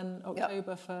 And then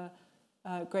October for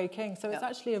Grey King. So it's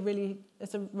actually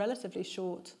it's a relatively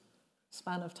short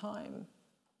span of time.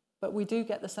 But we do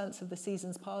get the sense of the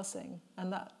seasons passing,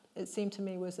 and that, it seemed to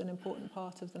me, was an important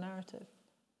part of the narrative.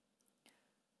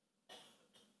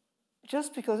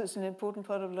 Just because it's an important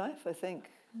part of life, I think.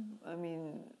 I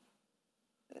mean,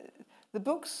 the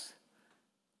books,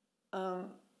 I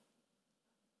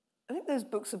think those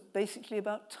books are basically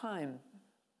about time.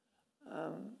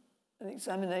 An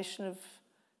examination of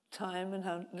time and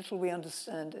how little we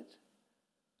understand it.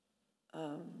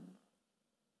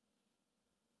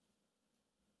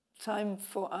 Time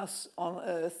for us on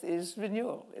Earth is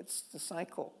renewal. It's the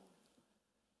cycle.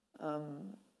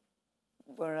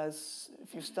 Whereas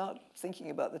if you start thinking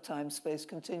about the time-space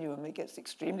continuum, it gets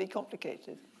extremely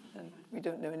complicated, and we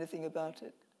don't know anything about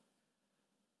it.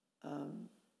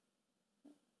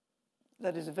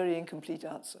 That is a very incomplete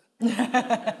answer.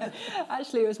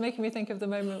 Actually, it was making me think of the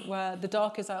moment where the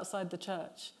dark is outside the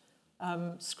church,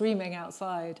 screaming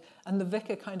outside, and the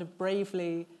vicar kind of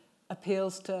bravely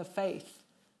appeals to faith.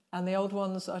 And the old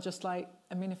ones are just like,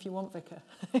 I mean, if you want, vicar.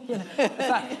 You know,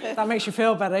 that makes you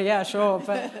feel better, yeah, sure.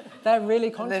 But they're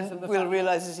really conscious and of then the Will fact.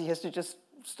 realises he has to just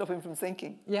stop him from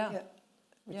thinking. Yeah. Which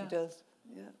Yeah. he does.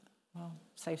 Yeah. Well,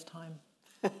 saves time,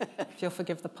 if you'll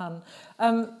forgive the pun.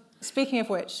 Speaking of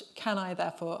which, can I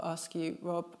therefore ask you,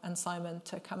 Rob and Simon,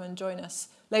 to come and join us?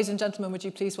 Ladies and gentlemen, would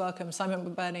you please welcome Simon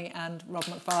McBurney and Rob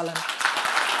MacFarlane.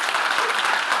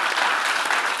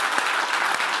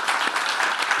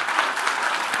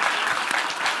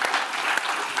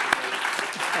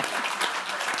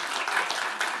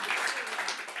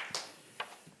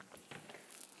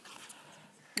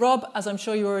 Rob, as I'm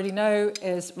sure you already know,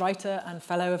 is writer and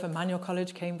fellow of Emmanuel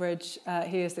College, Cambridge.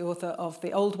 He is the author of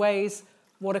The Old Ways,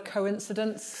 What a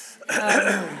Coincidence,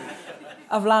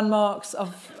 of Landmarks,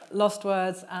 of Lost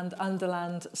Words and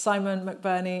Underland. Simon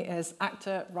McBurney is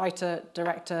actor, writer,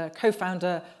 director,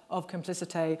 co-founder of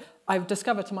Complicité. I've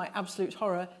discovered to my absolute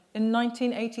horror in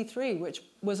 1983, which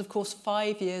was, of course,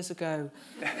 5 years ago.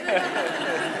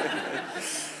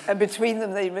 And between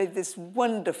them, they made this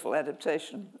wonderful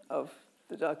adaptation of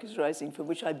The Dark is Rising, for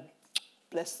which I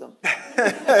bless them.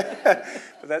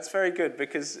 But that's very good,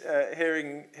 because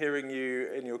hearing you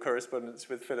in your correspondence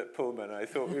with Philip Pullman, I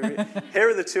thought here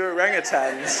are the two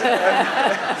orangutans,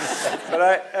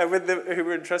 who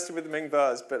were entrusted with the Ming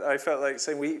vase. But I felt like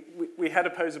saying we had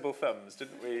opposable thumbs,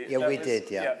 didn't we? Yeah, we did.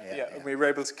 Yeah. And we were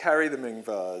able to carry the Ming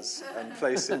vase and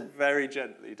place it very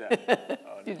gently down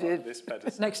on this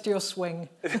pedestal Next to your swing.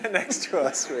 next to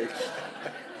our swing.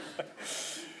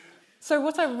 So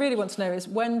what I really want to know is,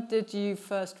 when did you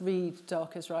first read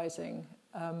Dark is Rising?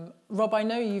 Rob, I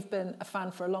know you've been a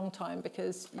fan for a long time,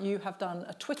 because you have done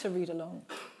a Twitter read-along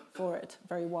for it,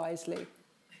 very wisely.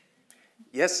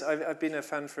 Yes, I've been a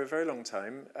fan for a very long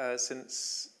time,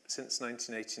 since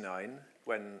 1989,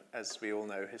 when, as we all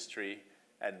know, history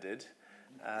ended.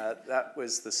 That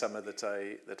was the summer that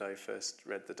I first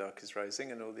read The Dark is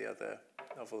Rising and all the other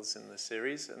novels in the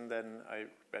series, and then I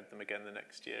read them again the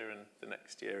next year and the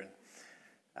next year,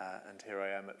 and here I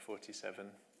am at 47.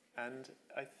 And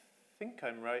I think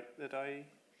I'm right that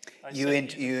you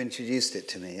introduced it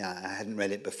to me. I hadn't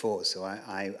read it before, so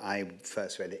I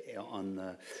first read it on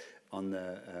the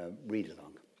read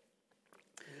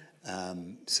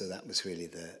along. So that was really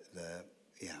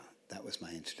that was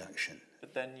my introduction.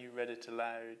 But then you read it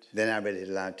aloud. Then I read it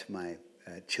aloud to my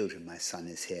children. My son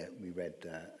is here. We read.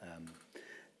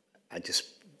 I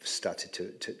just started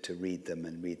to read them,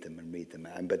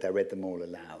 but I read them all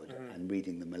aloud. And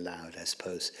reading them aloud, I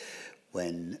suppose,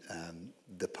 when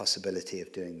the possibility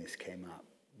of doing this came up,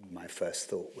 my first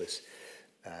thought was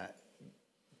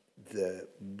the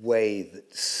way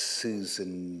that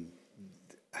Susan,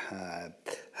 her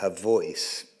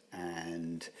voice,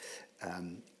 and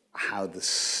how the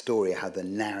story, how the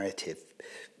narrative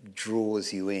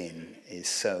draws you in is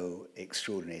so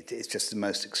extraordinary. It's just the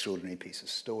most extraordinary piece of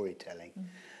storytelling.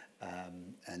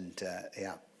 And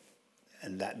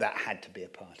that had to be a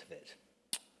part of it.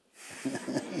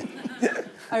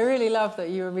 I really love that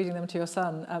you were reading them to your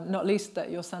son, not least that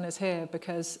your son is here,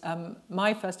 because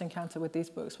my first encounter with these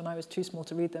books, when I was too small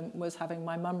to read them, was having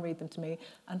my mum read them to me,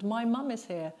 and my mum is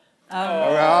here. I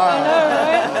know,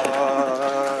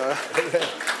 right?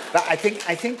 But I think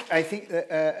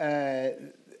that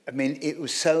I mean, it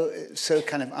was so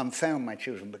kind of unfair on my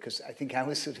children, because I think I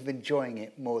was sort of enjoying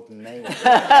it more than they were.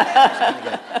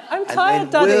 I'm tired,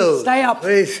 Daddy. Will, Stay up.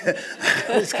 Please.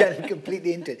 I was kind of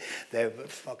completely into it. They were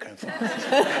fucking fun.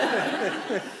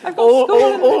 I've got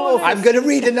school. I'm going to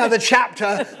read another chapter.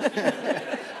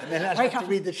 And then I'd have to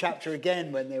read the chapter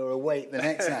again when they were awake the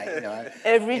next night. You know.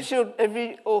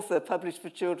 Every author published for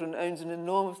children owes an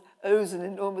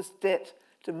enormous debt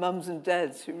to mums and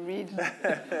dads who read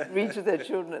to their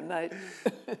children at night.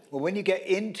 Well, when you get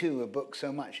into a book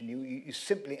so much, and you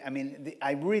simply, I mean,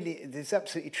 it's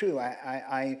absolutely true.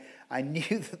 I knew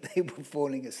that they were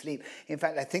falling asleep. In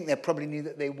fact, I think they probably knew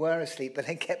that they were asleep, but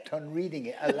they kept on reading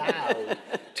it aloud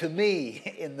to me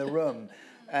in the room.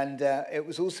 And it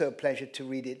was also a pleasure to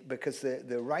read it, because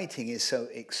the writing is so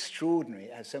extraordinary.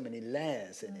 It has so many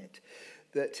layers in it,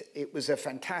 that it was a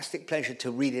fantastic pleasure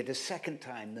to read it a second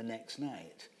time the next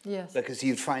night. Yes. Because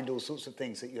you'd find all sorts of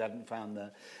things that you hadn't found on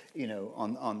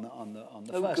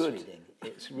the first reading.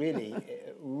 It's really,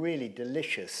 really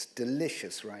delicious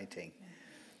writing.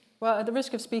 Well, at the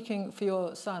risk of speaking for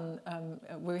your son,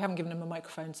 we haven't given him a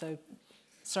microphone, so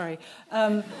Sorry.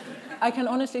 I can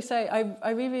honestly say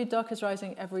I reread Dark as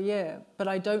Rising every year, but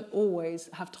I don't always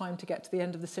have time to get to the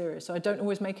end of the series. So I don't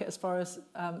always make it as far as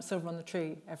Silver on the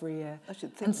Tree every year. I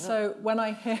should think and not. so when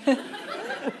I hear,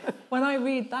 when I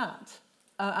read that,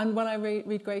 and when I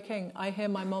read Grey King, I hear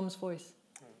my mom's voice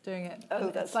doing it. Oh,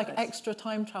 And that's it's like nice. extra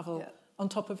time travel. Yeah. On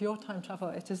top of your time travel.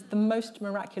 It is the most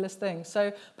miraculous thing.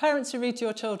 So parents who read to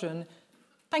your children,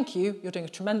 thank you, you're doing a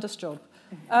tremendous job.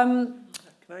 Can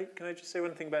I just say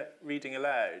one thing about reading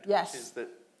aloud? Yes. Which is that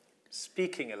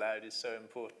speaking aloud is so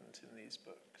important in these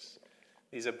books.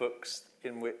 These are books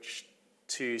in which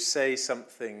to say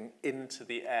something into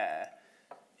the air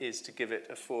is to give it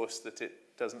a force that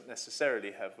it doesn't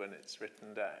necessarily have when it's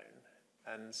written down.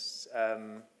 And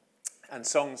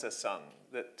songs are sung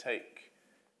that take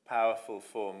powerful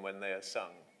form when they are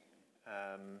sung.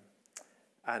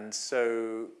 And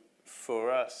so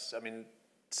for us, I mean,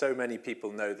 so many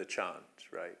people know the chant,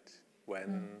 right?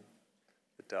 When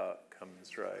the dark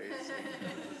comes rising,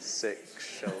 6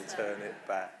 shall turn it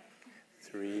back,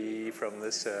 3 from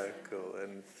the circle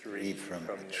and 3 from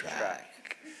the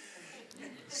track.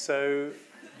 So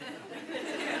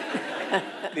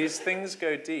these things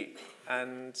go deep,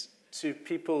 and to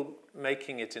people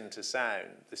making it into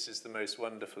sound, this is the most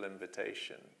wonderful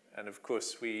invitation. And of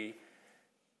course, we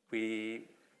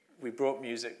brought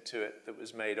music to it that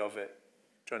was made of it.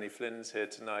 Johnny Flynn's here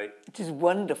tonight. It is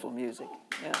wonderful music.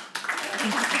 Yeah.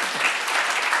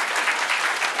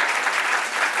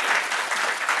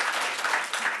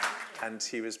 And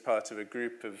he was part of a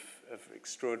group of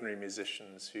extraordinary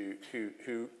musicians who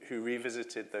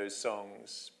revisited those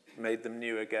songs, made them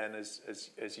new again as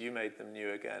you made them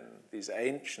new again. These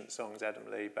ancient songs, Adam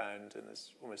lay bound, and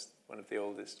is almost one of the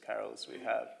oldest carols we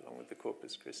have, along with the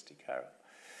Corpus Christi carol,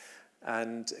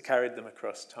 and carried them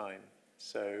across time.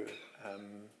 So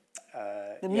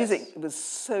The music was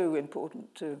so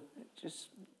important too. It just,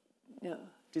 yeah.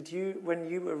 Did you, when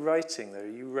you were writing though,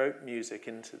 you wrote music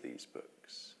into these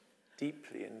books,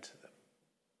 deeply into them?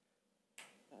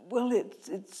 Well,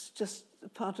 it's just a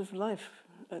part of life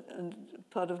and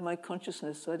part of my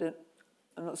consciousness.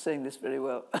 I'm not saying this very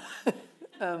well.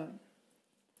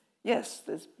 Yes,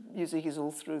 music is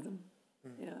all through them.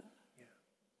 Yeah.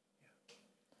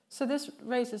 So this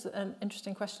raises an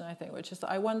interesting question, I think, which is that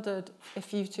I wondered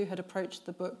if you two had approached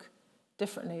the book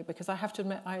differently, because I have to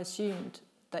admit I assumed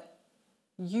that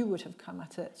you would have come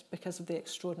at it because of the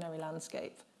extraordinary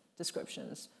landscape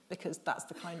descriptions, because that's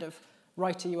the kind of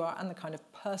writer you are and the kind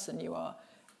of person you are.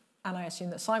 And I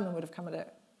assumed that Simon would have come at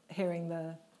it hearing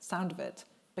the sound of it,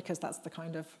 because that's the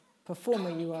kind of performer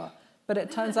you are. But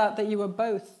it turns out that you were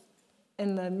both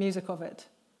in the music of it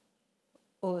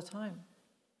all the time.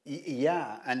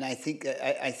 Yeah, and I think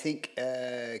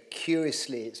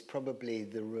curiously, it's probably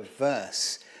the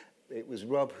reverse. It was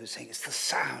Rob who was saying, it's the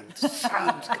sound. The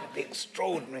sound's going to be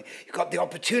extraordinary. You've got the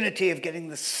opportunity of getting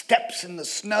the steps in the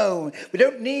snow. We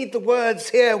don't need the words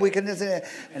here. We can.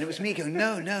 And it was me going,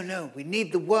 no. We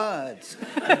need the words.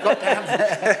 We've got to have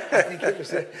that. I think it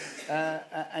was,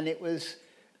 and it was.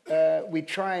 We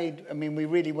tried. I mean, we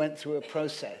really went through a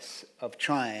process of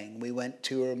trying. We went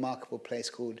to a remarkable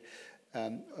place called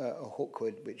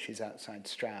Hawkwood, which is outside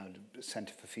Stroud,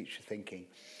 Centre for Future Thinking.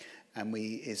 And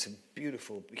it's a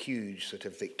beautiful, huge sort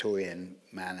of Victorian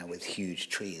manor with huge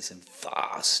trees and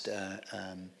vast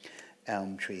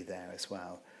elm tree there as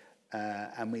well.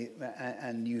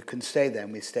 And you can stay there.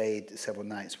 And we stayed several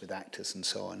nights with actors and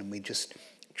so on. And we just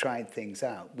tried things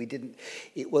out.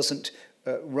 It wasn't,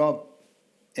 Rob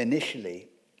initially,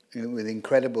 with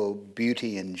incredible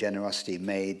beauty and generosity,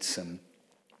 made some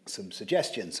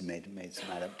suggestions and made some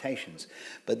adaptations.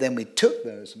 But then we took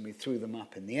those and we threw them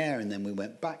up in the air, and then we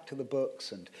went back to the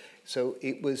books. And so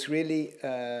it was really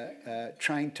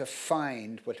trying to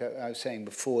find what I was saying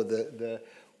before,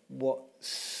 what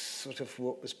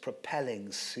was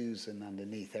propelling Susan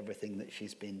underneath everything that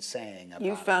she's been saying about.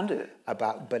 You found it.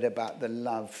 About the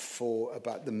love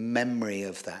about the memory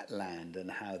of that land,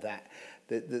 and how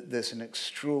there's an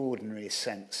extraordinary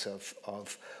sense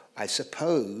of I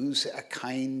suppose, a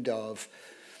kind of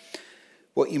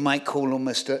what you might call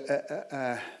almost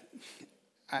I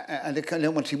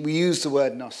don't want to use the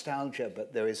word nostalgia,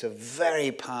 but there is a very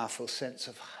powerful sense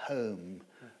of home,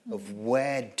 of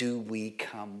where do we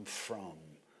come from,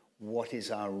 what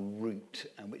is our root,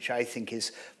 and which I think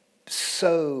is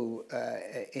so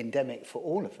endemic for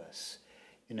all of us.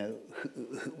 You know,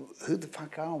 who the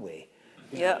fuck are we?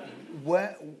 Yeah.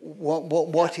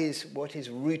 What is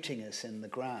rooting us in the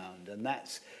ground? And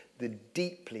that's the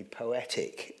deeply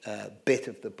poetic bit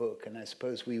of the book. And I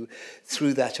suppose we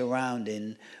threw that around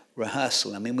in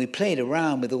rehearsal. I mean, we played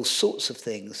around with all sorts of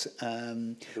things,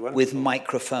 with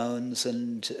microphones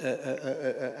and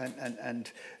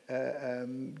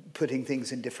putting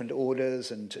things in different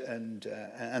orders and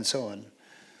so on.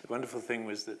 The wonderful thing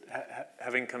was that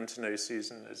having come to know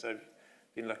Susan, as I've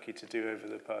been lucky to do over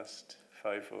the past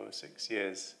 5 or 6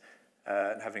 years,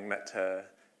 and having met her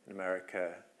in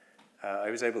America,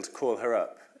 I was able to call her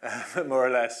up, more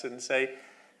or less, and say,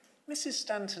 Mrs.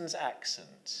 Stanton's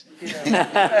accent,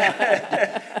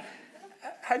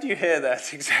 how do you hear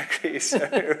that exactly? So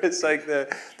it was like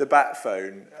the bat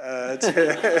phone,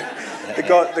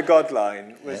 the God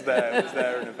line was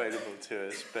there and available to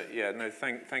us. But yeah, no,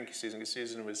 thank you, Susan, because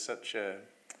Susan was such a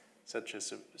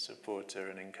supporter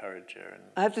and encourager. And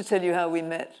I have to tell you how we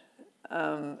met.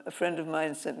 A friend of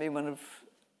mine sent me one of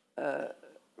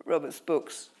Robert's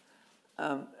books,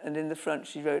 and in the front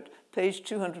she wrote, page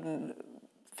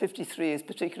 253 is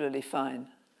particularly fine.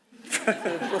 So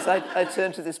of course I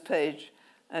turned to this page,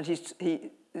 and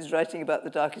he is writing about The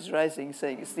Dark is Rising,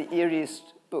 saying it's the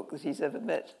eeriest book that he's ever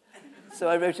met. So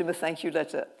I wrote him a thank you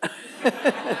letter.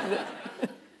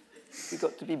 We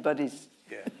got to be buddies.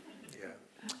 Yeah.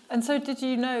 And so did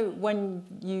you know when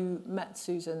you met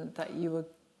Susan that you were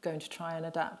going to try and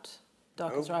adapt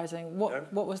Dark is Rising?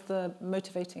 What was the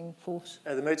motivating force?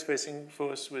 The motivating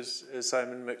force was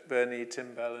Simon McBurney,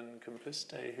 Tim Bell and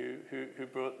Complicité, who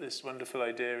brought this wonderful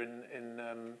idea in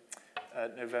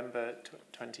November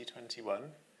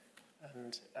 2021,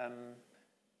 and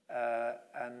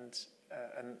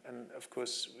of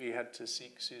course we had to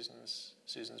seek Susan's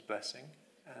blessing,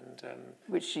 and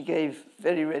which she gave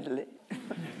very readily.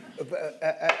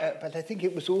 But I think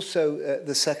it was also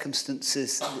the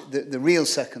circumstances, the real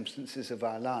circumstances of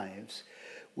our lives,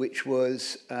 which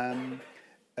was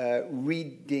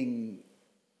reading,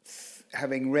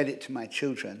 having read it to my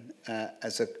children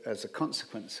as a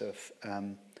consequence of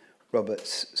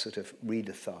Robert's sort of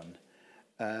readathon.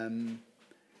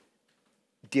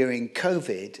 During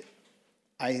COVID,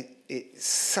 it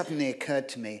suddenly occurred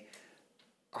to me,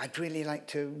 I'd really like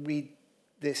to read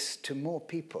this to more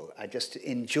people. I just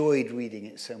enjoyed reading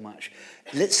it so much.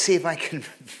 Let's see if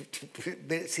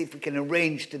we can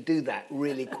arrange to do that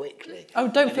really quickly. Oh,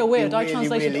 don't feel weird. I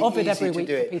translated really Ovid every week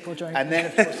for people during. And then,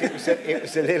 of course, it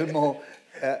was a little more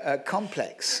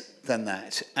complex than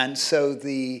that. And so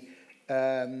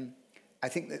I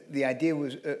think that the idea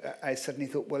was, I suddenly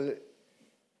thought, well,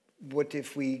 what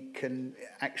if we can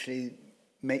actually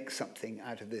make something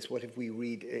out of this? What if we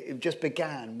read? It just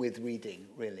began with reading,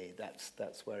 really.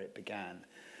 That's where it began.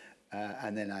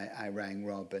 And then I rang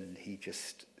Rob, and he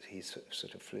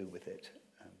sort of flew with it.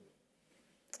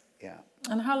 Yeah.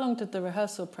 And how long did the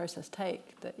rehearsal process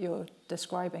take that you're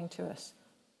describing to us?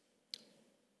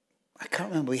 I can't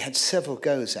remember. We had several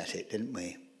goes at it, didn't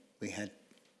we? We had.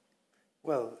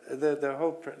 Well, the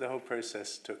whole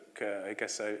process took. I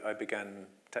guess I began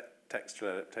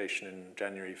textual adaptation in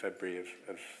January, February of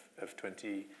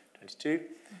 2022,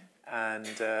 and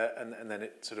then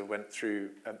it sort of went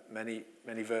through many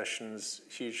versions,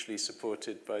 hugely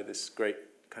supported by this great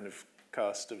kind of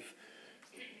cast of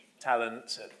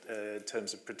talent in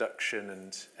terms of production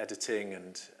and editing,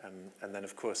 and then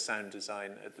of course sound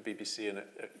design at the BBC and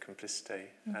at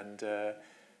Complicité,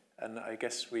 and I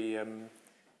guess we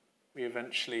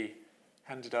eventually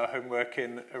handed our homework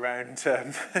in around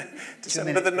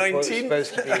December the 19th.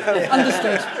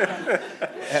 Understood.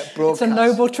 It's a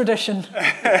noble tradition.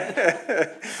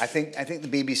 I think the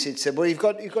BBC said, well, you've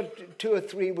got 2 or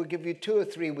 3. We'll give you 2 or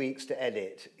 3 weeks to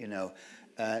edit.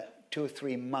 2 or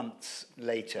 3 months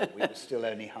later, we were still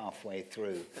only halfway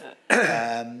through.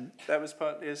 That was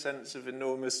partly a sense of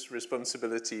enormous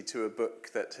responsibility to a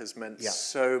book that has meant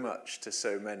so much to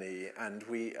so many. And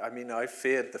I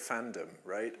feared the fandom,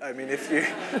 right? I mean,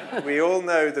 we all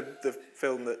know the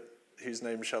film whose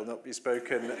name shall not be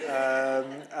spoken,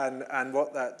 and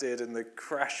what that did, and the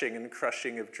crashing and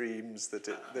crushing of dreams that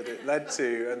it led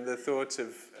to, and the thought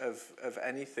of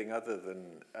anything other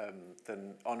than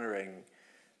honouring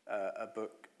a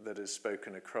book that has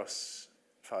spoken across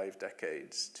 5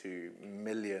 decades to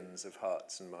millions of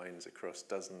hearts and minds across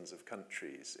dozens of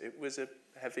countries. It was a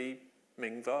heavy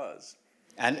Ming vase.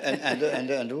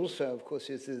 And also, of course,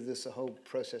 there's a whole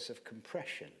process of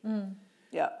compression.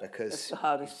 Yeah, because that's the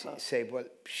hardest part. Say, well,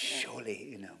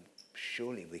 surely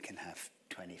we can have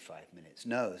 25 minutes.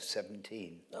 No,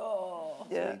 17. Oh,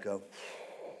 so yeah. You go,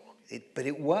 but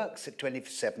it works at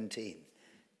 17.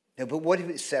 No, but what if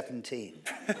it's 17?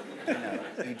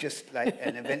 You just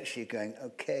and eventually you're going,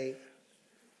 okay,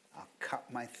 I'll cut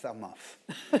my thumb off.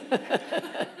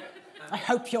 I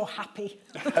hope you're happy.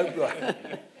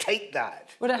 Take that.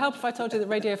 Would it help if I told you that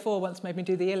Radio 4 once made me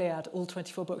do the Iliad, all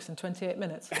 24 books in 28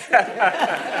 minutes?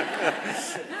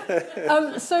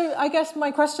 So I guess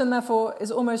my question, therefore,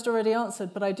 is almost already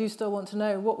answered, but I do still want to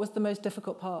know, what was the most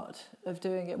difficult part of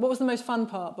doing it? What was the most fun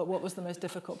part, but what was the most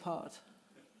difficult part?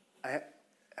 I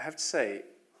have to say,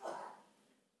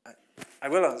 I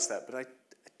will answer that, but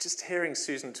just hearing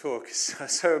Susan talk is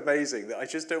so amazing that I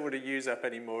just don't want to use up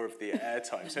any more of the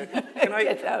airtime. So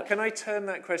can I turn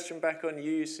that question back on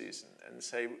you, Susan, and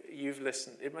say, you've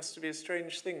listened. It must be a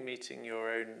strange thing meeting your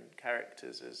own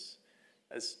characters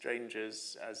as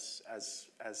strangers, as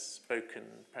spoken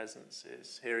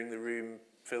presences, hearing the room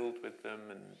filled with them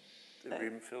and the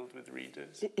room filled with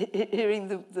readers. Hearing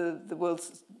the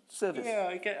World's Service. Yeah,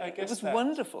 I guess it was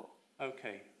wonderful.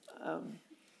 Okay.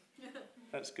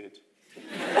 That's good.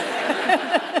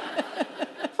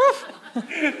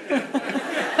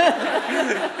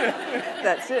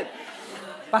 That's it.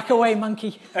 Back away,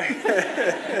 monkey.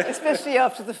 Especially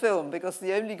after the film, because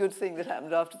the only good thing that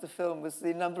happened after the film was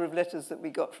the number of letters that we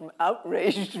got from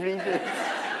outraged readers.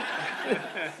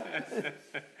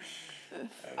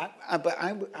 But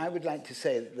I would like to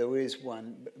say that there is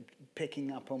one,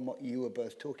 picking up on what you were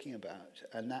both talking about,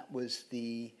 and that was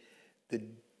the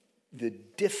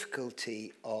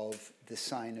difficulty of the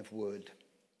sign of wood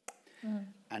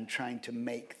and trying to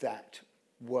make that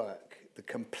work, the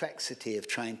complexity of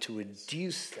trying to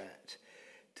reduce that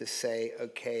to say,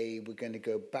 okay, we're going to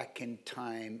go back in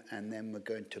time and then we're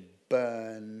going to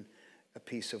burn a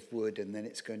piece of wood and then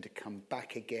it's going to come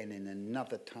back again in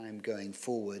another time going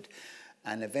forward.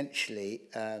 And eventually,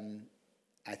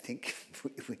 I think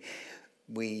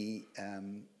we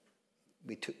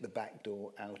took the back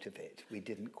door out of it. We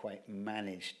didn't quite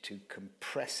manage to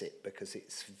compress it because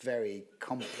it's very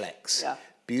complex,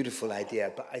 beautiful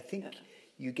idea. But I think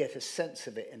you get a sense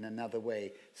of it in another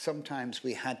way. Sometimes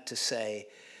we had to say,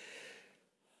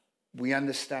 we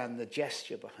understand the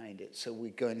gesture behind it, so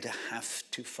we're going to have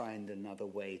to find another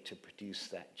way to produce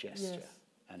that gesture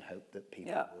and hope that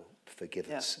people will forgive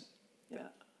us. Yeah.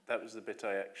 That was the bit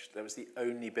that was the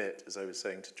only bit, as I was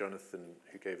saying to Jonathan,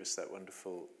 who gave us that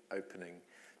wonderful opening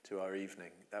to our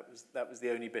evening. That was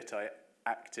the only bit I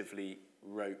actively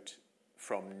wrote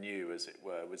from new, as it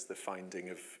were, was the finding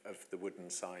of the wooden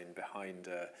sign behind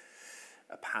a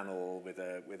panel with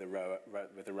a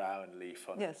rowan leaf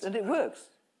on it. Yes, and it works.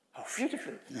 Oh,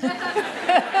 beautifully.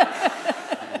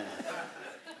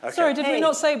 Okay. Sorry, did we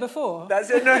not say before? That's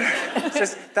it. No. It's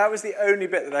just, that was the only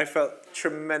bit that I felt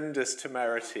tremendous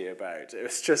temerity about. It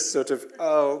was just sort of,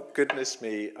 oh, goodness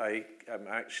me, I am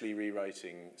actually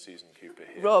rewriting Susan Cooper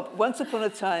here. Rob, once upon a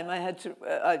time,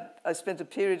 I spent a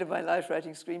period of my life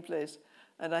writing screenplays,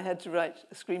 and I had to write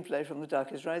a screenplay from The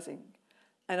Dark is Rising,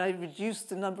 and I reduced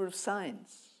the number of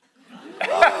signs.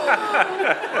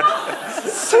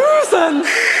 Susan!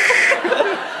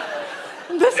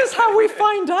 This is how we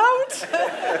find out?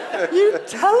 You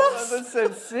tell us?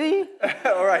 So see?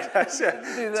 All right, that's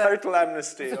total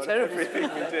amnesty on everything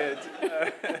we did.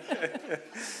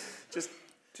 Just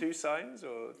 2 signs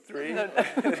or 3? No.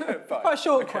 Quite a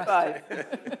short question.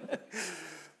 5.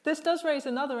 This does raise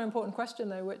another important question,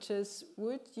 though, which is,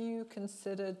 would you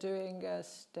consider doing a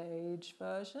stage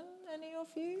version, any of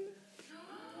you?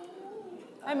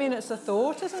 I mean, it's a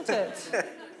thought, isn't it?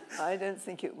 I don't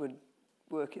think it would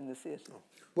work in the theatre.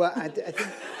 Well, I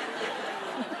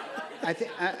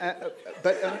think,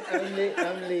 but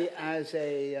only as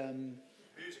a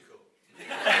musical.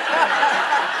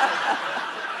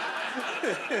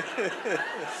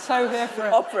 So here for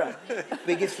it. Opera.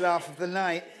 Biggest laugh of the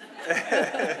night.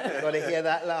 Got to hear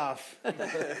that laugh.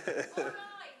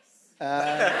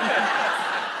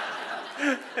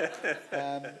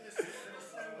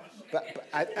 But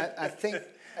I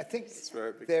think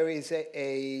there is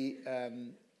a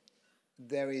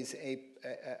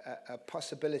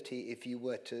possibility, if you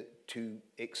were to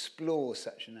explore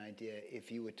such an idea, if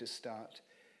you were to start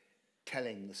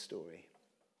telling the story,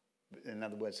 in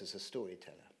other words, as a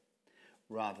storyteller,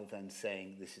 rather than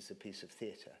saying this is a piece of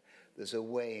theatre. There's a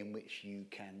way in which you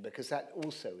can, because that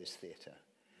also is theatre.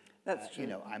 That's true. You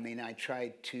know, I mean, I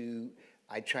tried to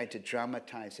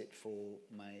dramatize it for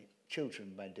my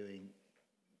children by doing,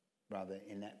 rather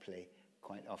ineptly,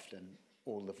 quite often,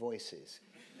 all the voices.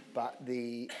 But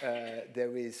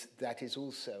that is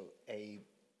also a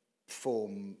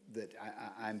form that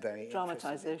I'm very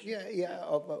Dramatisation.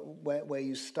 where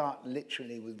you start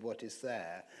literally with what is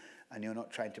there, and you're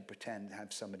not trying to pretend to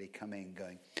have somebody come in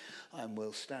going, I'm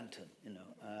Will Stanton, you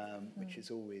know, which is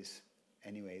always,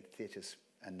 anyway, theatre's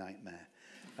a nightmare.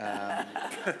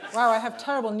 Wow, I have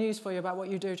terrible news for you about what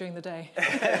you do during the day.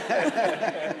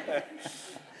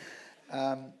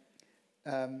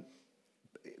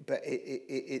 But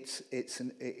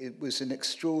it was an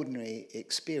extraordinary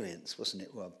experience, wasn't it,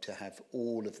 Rob, to have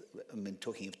all of, I mean,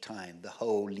 talking of time, the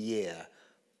whole year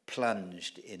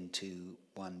plunged into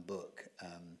one book.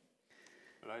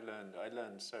 But I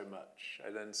learned so much. I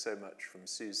learned so much from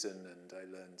Susan, and I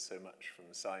learned so much from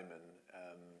Simon.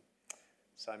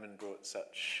 Simon brought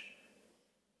such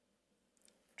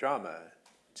drama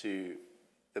to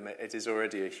it is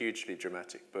already a hugely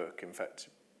dramatic book. In fact,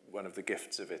 one of the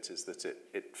gifts of it is that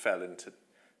it fell into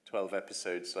 12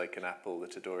 episodes like an apple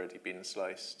that had already been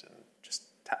sliced, and just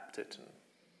tapped it and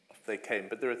off they came.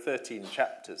 But there are 13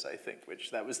 chapters, I think,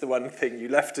 that was the one thing you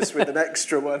left us with, an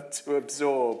extra one to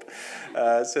absorb.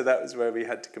 So that was where we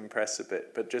had to compress a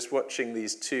bit. But just watching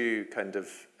these two kind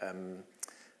of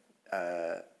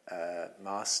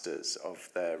masters of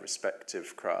their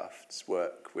respective crafts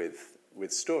work with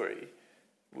story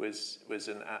was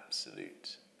an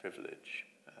absolute privilege.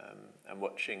 And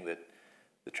watching the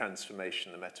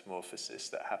transformation, the metamorphosis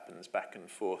that happens back and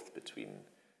forth between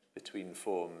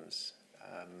forms,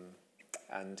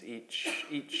 and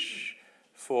each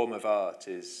form of art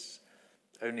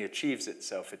only achieves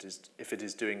itself if it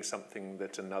is doing something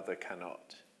that another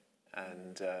cannot.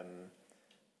 And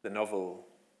the novel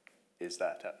is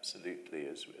that absolutely,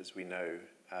 as we know.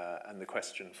 And the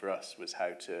question for us was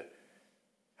how to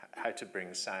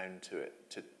bring sound to it,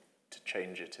 to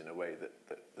change it in a way that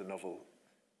the novel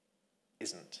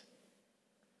isn't,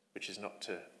 which is not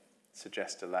to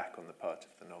suggest a lack on the part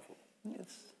of the novel.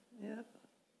 Yes, yeah.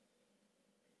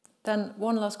 Then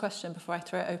one last question before I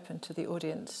throw it open to the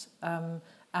audience.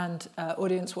 And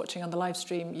audience watching on the live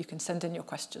stream, you can send in your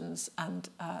questions and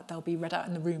they'll be read out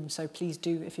in the room, so please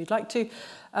do if you'd like to.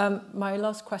 My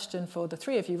last question for the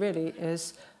three of you really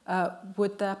is,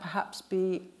 would there perhaps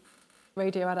be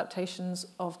radio adaptations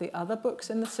of the other books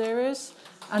in the series?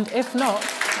 And if not...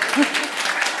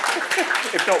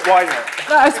 If not, why not?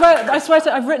 No, I swear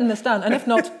I've written this down. And if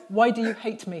not, why do you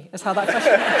hate me, is how that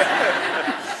question is.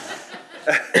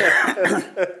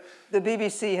 The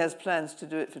BBC has plans to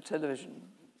do it for television,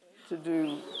 to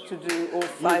do all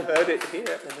 5. You've heard it here.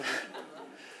 Television.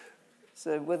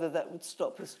 So whether that would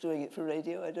stop us doing it for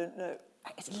radio, I don't know.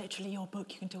 It's literally your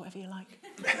book. You can do whatever you like.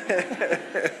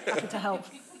 Happy to help.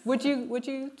 Would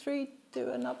you three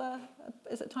do another?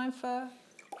 Is it time for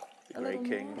The Grey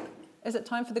King? Is it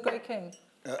time for The Grey King?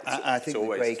 I think The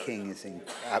Grey King is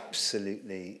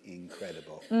absolutely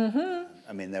incredible. Mm-hmm.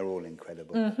 I mean, they're all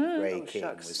incredible. Mm-hmm. The Grey King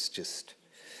was just,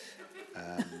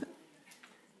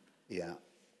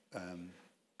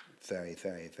 very,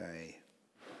 very, very...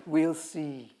 We'll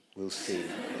see. We'll see.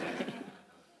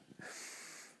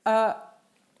 Yeah.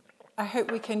 I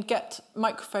hope we can get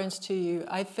microphones to you.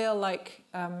 I feel like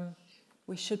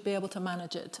we should be able to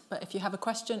manage it. But if you have a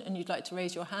question and you'd like to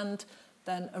raise your hand,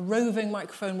 then a roving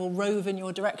microphone will rove in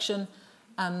your direction,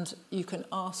 and you can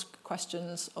ask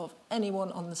questions of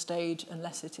anyone on the stage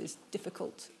unless it is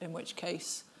difficult, in which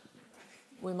case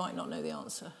we might not know the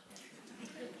answer.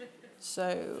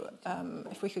 So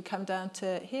if we could come down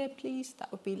to here, please,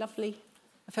 that would be lovely.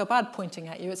 I feel bad pointing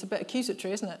at you. It's a bit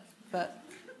accusatory, isn't it? But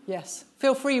yes,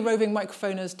 feel free, roving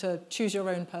microphoners, to choose your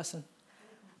own person.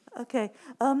 Okay.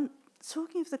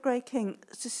 Talking of The Grey King,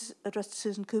 this is addressed to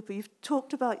Susan Cooper. You've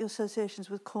talked about your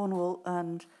associations with Cornwall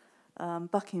and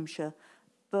Buckinghamshire,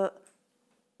 but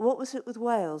what was it with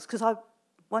Wales? Because I,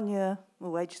 one year,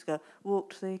 well, ages ago,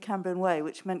 walked the Cambrian Way,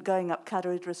 which meant going up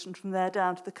Cadair Idris and from there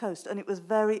down to the coast, and it was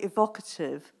very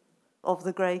evocative of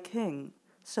The Grey King.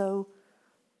 So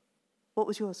what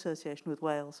was your association with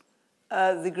Wales?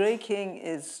 The Grey King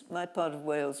is my part of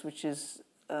Wales, which is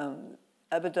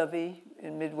Aberdyfi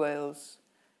in mid-Wales,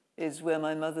 is where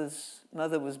my mother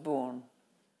was born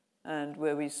and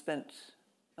where we spent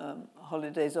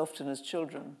holidays often as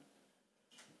children.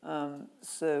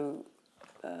 So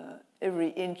every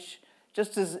inch,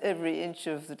 just as every inch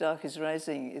of The Dark is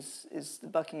Rising is the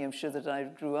Buckinghamshire that I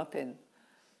grew up in,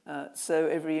 so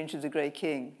every inch of The Grey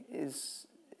King is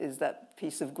that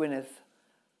piece of Gwynedd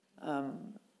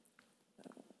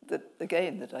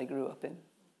that I grew up in.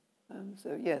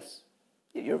 So yes,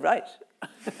 you're right.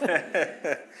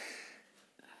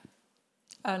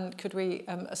 And could we,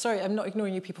 sorry, I'm not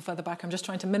ignoring you people further back. I'm just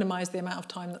trying to minimise the amount of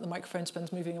time that the microphone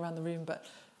spends moving around the room. But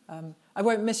I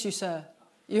won't miss you, sir.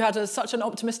 You had such an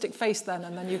optimistic face then,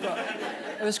 and then you got,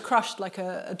 it was crushed like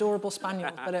an adorable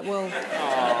spaniel, but it will...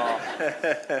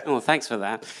 Oh, thanks for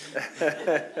that.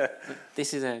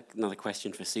 This is another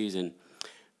question for Susan.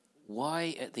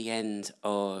 Why at the end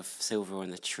of Silver on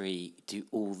the Tree do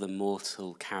all the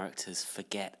mortal characters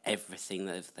forget everything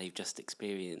that they've just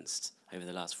experienced over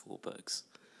the last 4 books?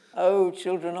 Oh,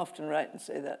 children often write and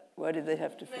say that. Why did they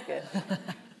have to forget?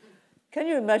 Can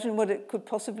you imagine what it could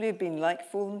possibly have been like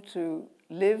for them to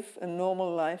live a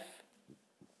normal life,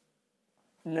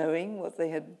 knowing what they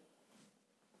had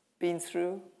been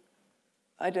through?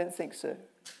 I don't think so.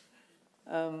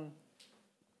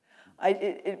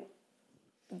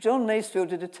 John Masefield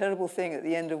did a terrible thing at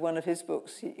the end of one of his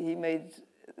books.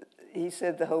 He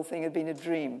said the whole thing had been a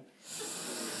dream.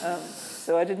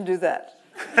 So I didn't do that.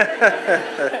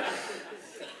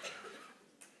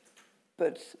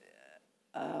 But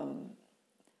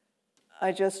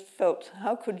I just felt,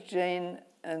 how could Jane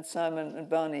and Simon and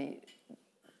Barney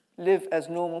live as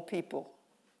normal people,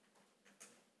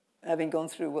 having gone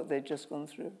through what they'd just gone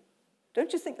through?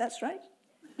 Don't you think that's right?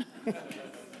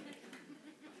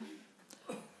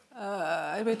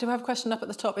 We do have a question up at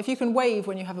the top. If you can wave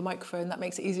when you have a microphone, that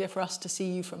makes it easier for us to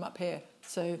see you from up here.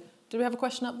 So, do we have a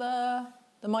question up there?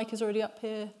 The mic is already up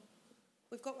here.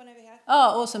 We've got one over here.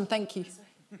 Oh, awesome. Thank you. Thank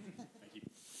you.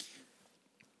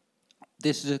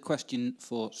 This is a question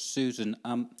for Susan.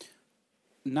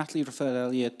 Natalie referred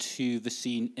earlier to the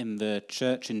scene in the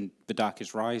church in The Dark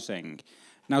is Rising.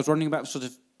 And I was wondering about sort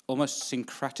of almost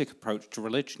syncretic approach to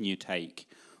religion you take,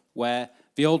 where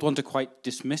the old ones are quite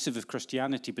dismissive of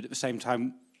Christianity, but at the same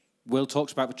time, Will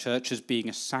talks about the church as being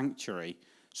a sanctuary.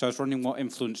 So I was wondering what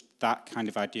influenced that kind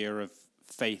of idea of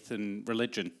faith and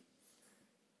religion.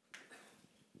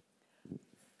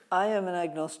 I am an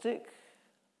agnostic.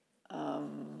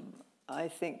 I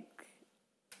think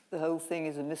the whole thing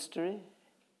is a mystery.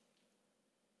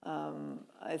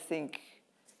 I think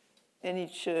any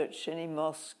church, any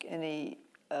mosque, any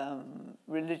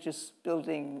religious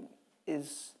building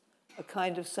is a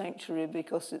kind of sanctuary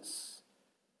because it's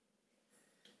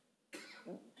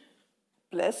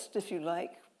blessed, if you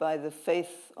like, by the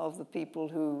faith of the people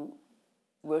who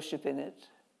worship in it,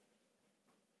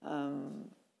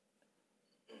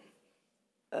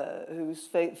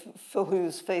 for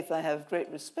whose faith I have great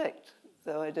respect,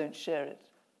 though I don't share it.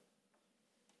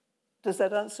 Does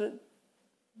that answer it?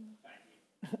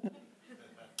 Thank you.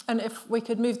 And if we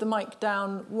could move the mic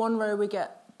down one row, we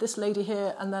get this lady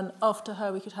here, and then after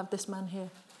her, we could have this man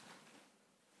here.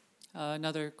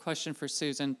 Another question for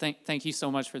Susan. Thank you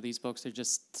so much for these books. They're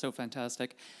just so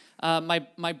fantastic.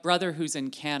 My brother, who's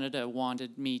in Canada,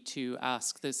 wanted me to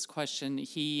ask this question.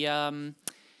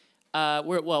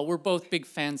 We're both big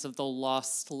fans of the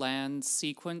Lost Land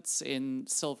sequence in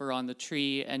Silver on the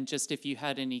Tree, and just if you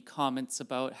had any comments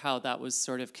about how that was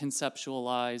sort of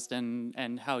conceptualized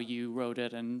and how you wrote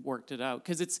it and worked it out,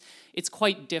 because it's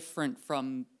quite different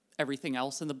from everything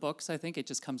else in the books. I think it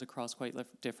just comes across quite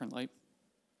differently.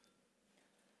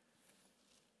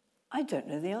 I don't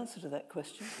know the answer to that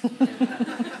question.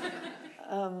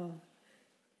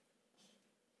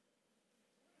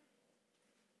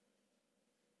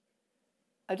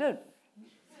 I don't.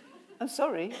 I'm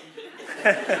sorry.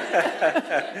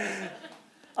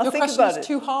 I'll Your think question about is it.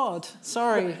 Too hard.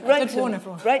 Sorry. Write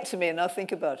to me and I'll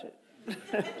think about it.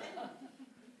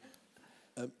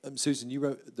 Susan, you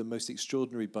wrote the most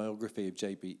extraordinary biography of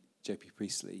J.P.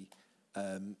 Priestley,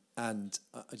 and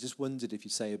I just wondered if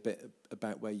you'd say a bit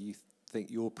about where you think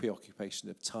your preoccupation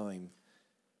of time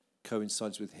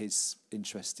coincides with his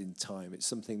interest in time. It's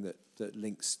something that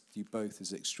links you both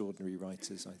as extraordinary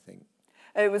writers, I think.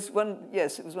 It was one of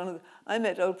the... I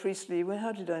met old Priestley.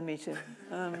 How did I meet him?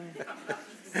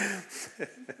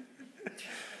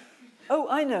 Oh,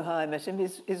 I know how I met him.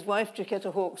 His wife,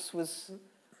 Jaquetta Hawkes, was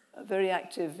very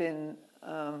active in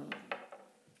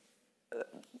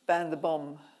Ban the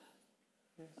Bomb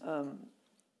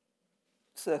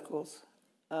circles.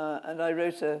 And I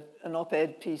wrote an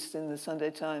op-ed piece in the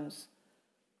Sunday Times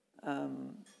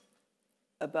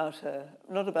about her.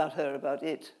 Not about her, about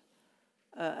it.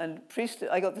 And Priestley,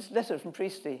 I got this letter from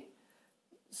Priestley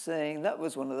saying that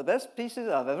was one of the best pieces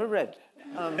I've ever read.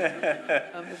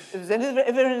 If there's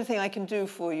anything I can do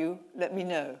for you, let me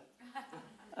know.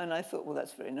 And I thought, well,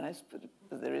 that's very nice, but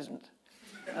there isn't.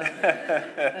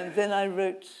 And then I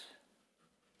wrote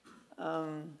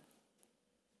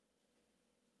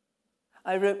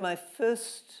my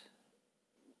first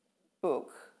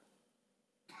book,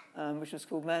 which was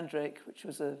called Mandrake, which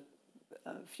was a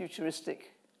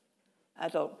futuristic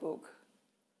adult book,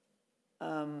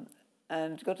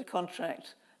 and got a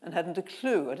contract and hadn't a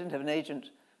clue. I didn't have an agent.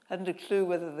 Hadn't a clue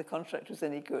whether the contract was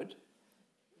any good.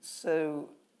 So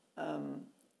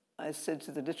I said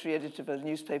to the literary editor of a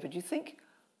newspaper, do you think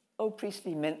old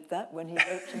Priestley meant that when he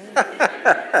wrote to me.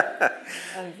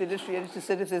 And the literary editor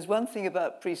said, if there's one thing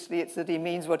about Priestley, it's that he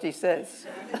means what he says.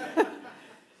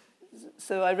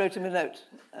 So I wrote him a note,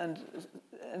 and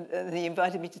he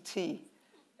invited me to tea.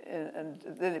 And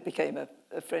then it became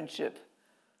a friendship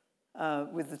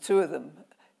with the two of them.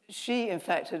 She, in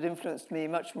fact, had influenced me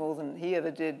much more than he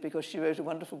ever did because she wrote a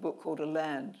wonderful book called A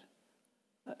Land.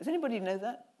 Does anybody know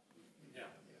that?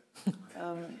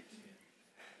 Yeah.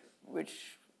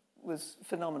 Which was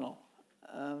phenomenal.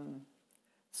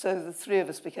 So the three of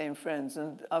us became friends,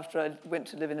 and after I went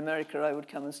to live in America, I would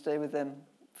come and stay with them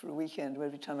for a weekend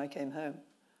every time I came home.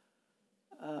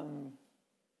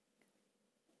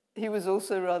 He was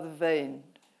also rather vain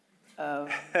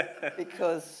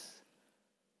because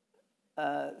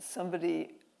a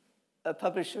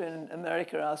publisher in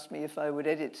America asked me if I would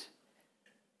edit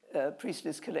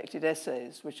Priestley's collected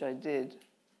essays, which I did.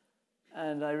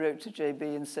 And I wrote to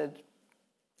JB and said,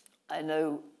 I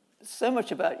know so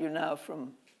much about you now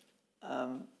from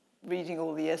reading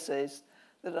all the essays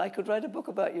that I could write a book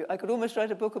about you. I could almost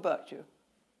write a book about you.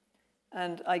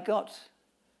 And I got,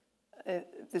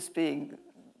 this being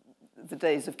the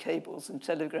days of cables and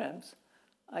telegrams,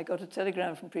 I got a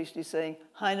telegram from Priestley saying,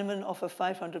 Heinemann offer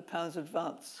 £500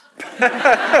 advance.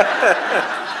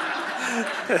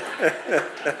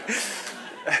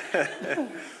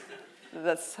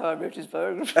 That's how I wrote his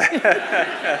biography.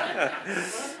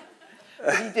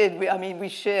 But he did. We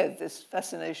shared this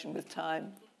fascination with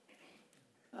time.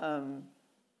 The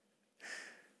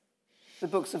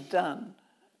books of Dunne,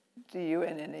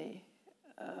 D-U-N-N-E,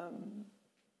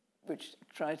 which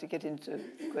try to get into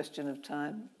the question of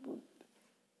time,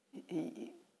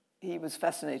 he was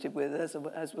fascinated with,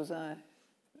 as was I.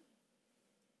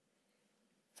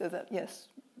 So that, yes,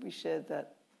 we shared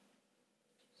that.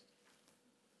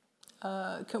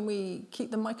 Can we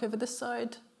keep the mic over this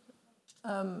side?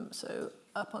 So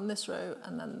up on this row,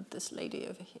 and then this lady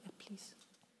over here, please.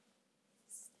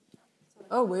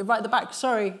 Oh, we're right at the back.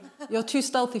 Sorry, you're too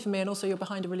stealthy for me, and also you're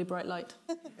behind a really bright light.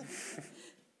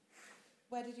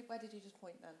 Where did you just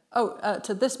point then? Oh,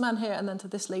 to this man here, and then to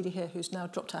this lady here, who's now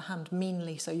dropped her hand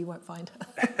meanly, so you won't find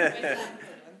her.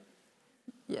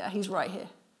 Yeah, he's right here.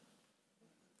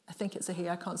 I think it's a he.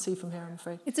 I can't see from here, I'm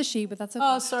afraid. It's a she, but that's okay.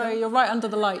 Oh, sorry, you're right under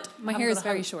the light. My hair is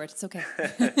very short. It's okay.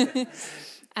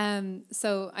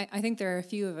 So I think there are a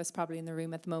few of us probably in the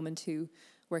room at the moment who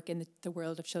work in the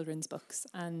world of children's books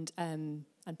and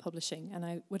publishing. And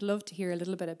I would love to hear a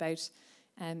little bit about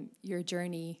your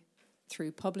journey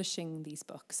through publishing these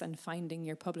books and finding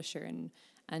your publisher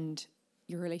and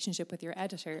your relationship with your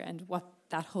editor and what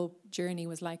that whole journey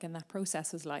was like and that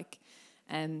process was like.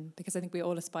 Because I think we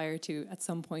all aspire to, at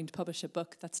some point, publish a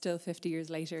book that still 50 years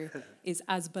later is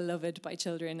as beloved by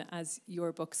children as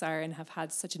your books are and have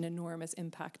had such an enormous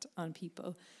impact on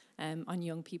people, on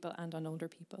young people and on older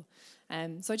people.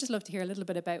 So I'd just love to hear a little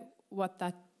bit about what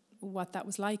that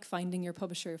was like, finding your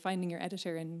publisher, finding your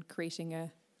editor, and creating a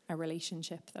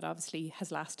relationship that obviously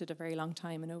has lasted a very long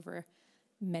time and over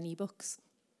many books.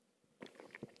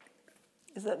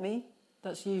 Is that me?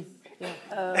 That's you, yeah.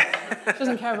 She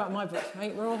doesn't care about my books,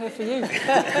 mate. We're all here for you.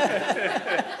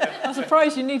 I'm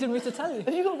surprised you needed me to tell you.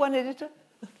 Have you got one editor?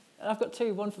 I've got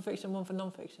two, one for fiction, one for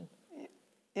non-fiction.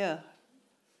 Yeah.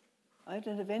 I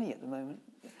don't have any at the moment.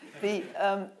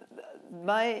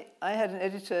 I had an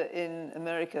editor in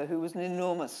America who was an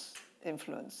enormous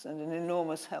influence and an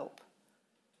enormous help.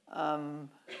 Her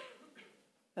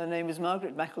name was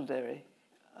Margaret A.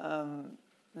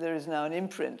 There is now an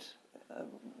imprint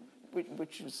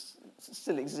which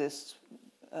still exists,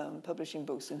 publishing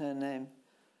books in her name.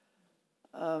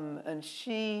 And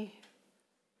she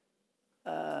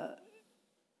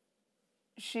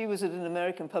was at an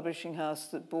American publishing house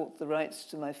that bought the rights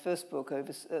to my first book,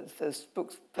 first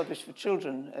books published for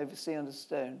children, Over Sea Under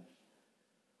Stone.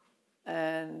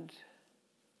 And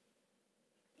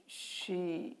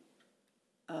she,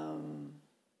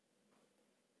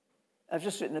 I've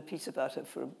just written a piece about her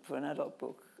for an adult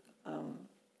book.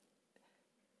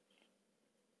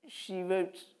 She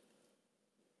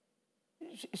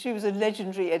was a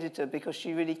legendary editor because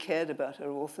she really cared about her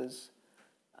authors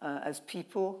as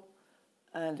people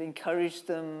and encouraged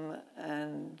them.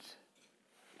 And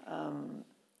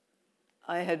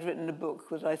I had written a book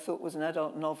that I thought was an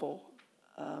adult novel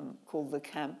called The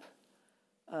Camp,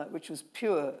 which was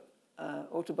pure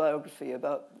autobiography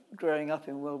about growing up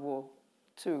in World War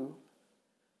II.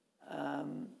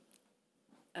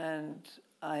 And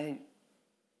I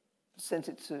said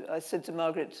to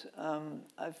Margaret,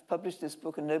 I've published this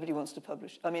book and nobody wants to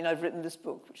publish. I've written this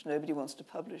book which nobody wants to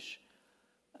publish.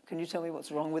 Can you tell me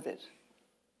what's wrong with it?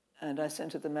 And I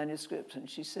sent her the manuscript, and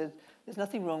she said, there's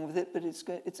nothing wrong with it, but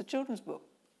it's a children's book,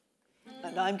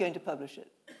 and I'm going to publish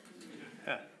it.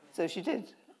 Yeah. So she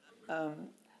did.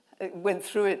 It went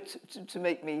through it to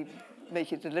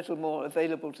make it a little more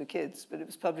available to kids, but it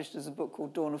was published as a book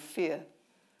called Dawn of Fear.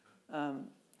 And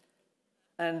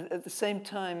at the same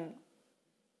time,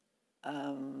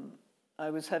 I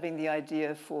was having the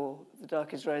idea for The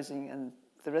Dark is Rising and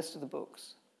the rest of the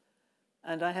books.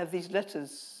 And I have these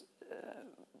letters.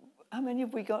 How many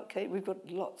have we got, Kate? We've got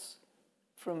lots.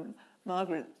 From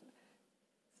Margaret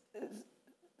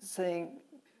saying,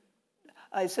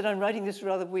 I said, I'm writing this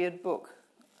rather weird book.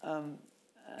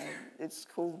 It's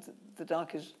called The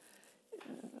Dark is...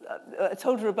 I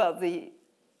told her about the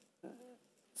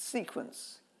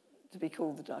sequence to be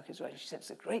called The Dark is Rising. She said, it's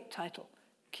a great title.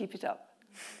 Keep it up.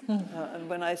 And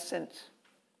when I sent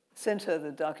her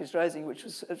The Dark is Rising, which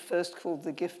was at first called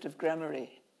The Gift of Gramarye,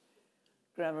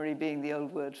 Gramarye being the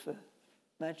old word for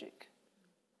magic,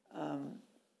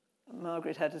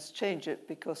 Margaret had us change it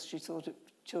because she thought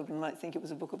children might think it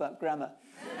was a book about grammar.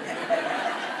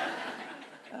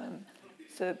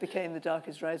 So it became The Dark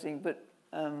is Rising, but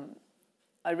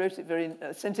I wrote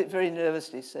it sent it very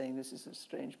nervously, saying this is a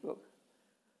strange book.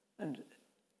 And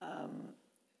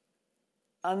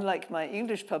unlike my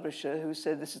English publisher, who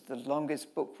said this is the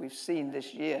longest book we've seen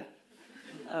this year,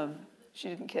 she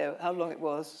didn't care how long it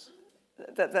was.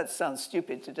 That sounds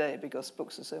stupid today because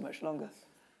books are so much longer.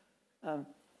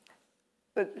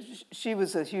 But she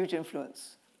was a huge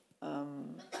influence,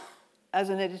 as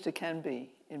an editor can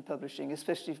be in publishing,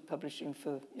 especially publishing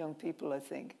for young people, I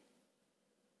think.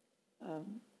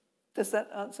 Does that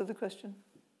answer the question?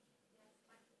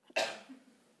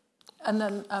 And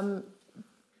then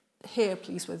here,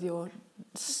 please, with your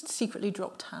secretly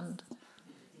dropped hand,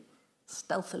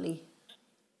 stealthily.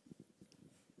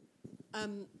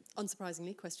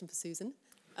 Unsurprisingly, question for Susan.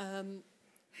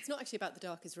 It's not actually about The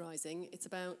Dark is Rising, it's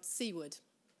about Seaward,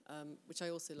 which I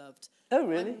also loved. Oh,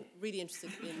 really? I'm really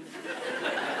interested in...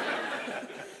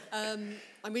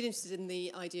 I'm really interested in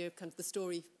the idea of kind of the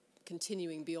story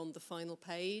continuing beyond the final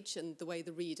page and the way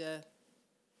the reader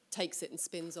takes it and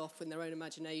spins off in their own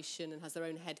imagination and has their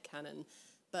own headcanon.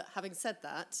 But having said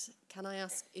that, can I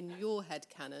ask, in your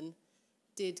headcanon,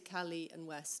 did Callie and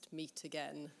West meet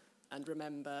again and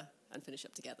remember and finish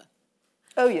up together?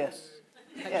 Oh, yes.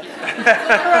 Yes.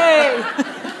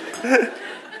 Hooray!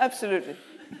 Absolutely.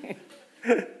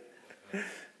 Good.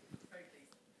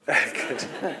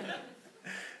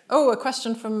 Oh, a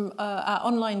question from our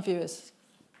online viewers.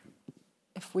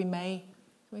 If we may,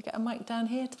 can we get a mic down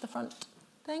here to the front?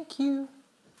 Thank you.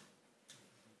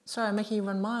 Sorry, I'm making you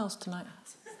run miles tonight.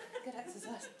 Good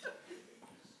exercise.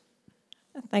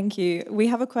 Thank you. We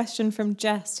have a question from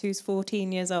Jess, who's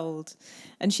 14 years old.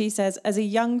 And she says, as a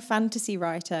young fantasy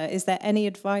writer, is there any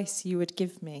advice you would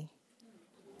give me?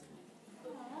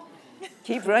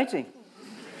 Keep writing.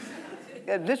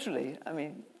 Yeah, literally, I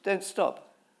mean, don't stop.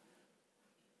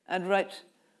 And write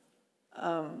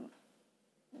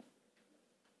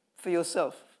for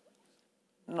yourself,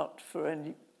 not for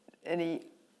any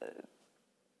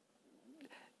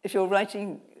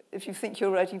if you think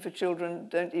you're writing for children,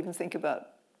 don't even think about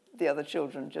the other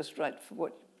children. Just write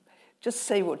just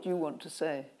say what you want to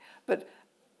say. But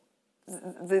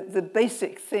the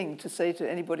basic thing to say to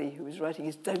anybody who is writing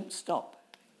is don't stop.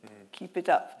 Keep it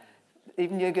up.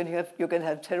 Even you're going to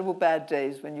have terrible bad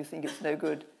days when you think it's no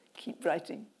good. Keep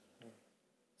writing.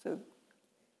 So.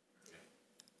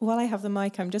 While I have the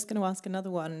mic, I'm just going to ask another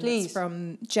one. Please. It's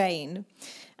from Jane.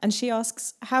 And she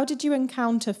asks, how did you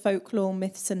encounter folklore,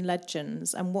 myths and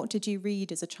legends, and what did you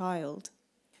read as a child?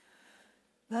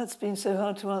 That's been so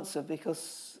hard to answer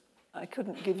because I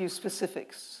couldn't give you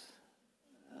specifics.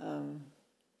 I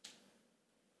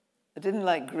didn't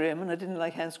like Grimm and I didn't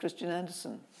like Hans Christian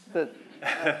Andersen, but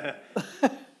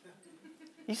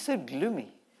he's so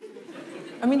gloomy.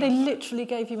 I mean, they literally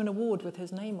gave you an award with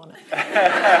his name on it.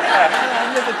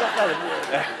 I never got that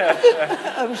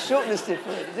award. I was shortlisted for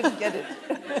it. I didn't get it.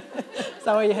 Is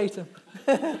that why you hate him?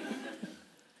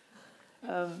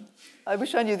 I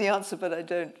wish I knew the answer, but I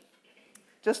don't.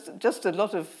 Just a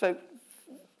lot of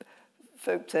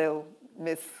folk tale,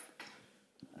 myth.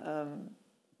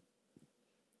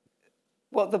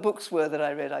 What the books were that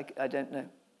I read, I don't know.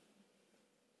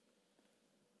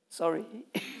 Sorry.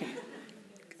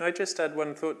 Can I just add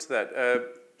one thought to that?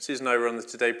 Susan and I were on the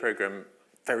Today programme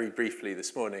very briefly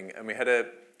this morning, and I had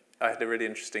a really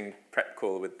interesting prep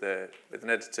call with an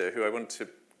editor who I want to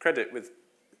credit with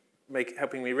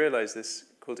helping me realise this,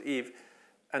 called Eve.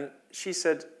 And she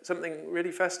said something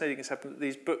really fascinating has happened, that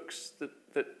these books that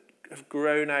have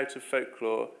grown out of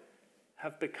folklore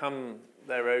have become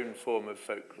their own form of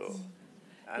folklore.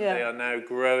 And Yeah. they are now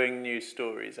growing new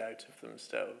stories out of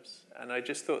themselves. And I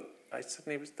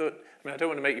suddenly thought, I mean, I don't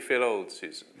want to make you feel old,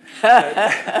 Susan.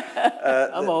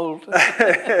 I'm old.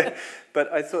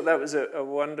 But I thought that was a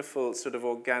wonderful sort of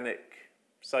organic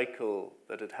cycle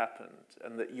that had happened,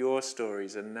 and that your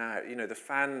stories are now, the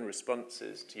fan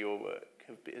responses to your work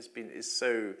is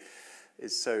so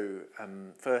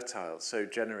fertile, so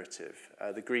generative.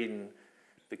 The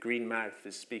green mouth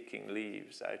is speaking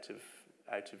leaves out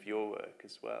of your work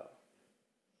as well.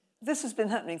 This has been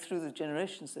happening through the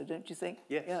generations, though, don't you think?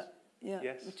 Yes. Yeah.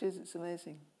 Yes. It's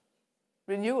amazing.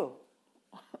 Renewal.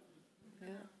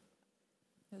 Yeah.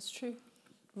 That's true.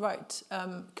 Right,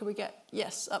 can we get,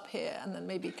 yes, up here, and then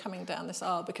maybe coming down this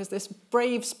aisle, because this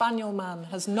brave spaniel man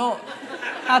has not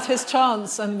had his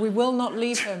chance, and we will not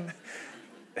leave him.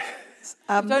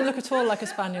 You don't look at all like a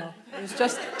spaniel. It was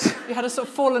just, you had a sort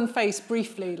of fallen face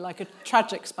briefly, like a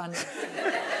tragic spaniel.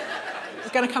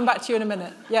 It's going to come back to you in a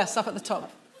minute. Yes, up at the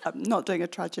top. I'm not doing a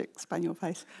tragic spaniel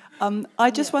face.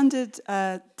 I just wondered,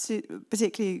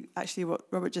 particularly actually what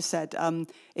Robert just said,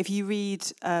 if you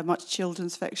read much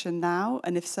children's fiction now,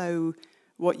 and if so,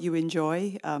 what you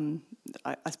enjoy.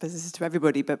 I suppose this is to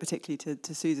everybody, but particularly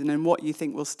to Susan, and what you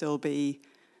think will still be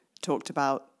talked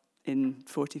about in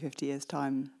 40, 50 years'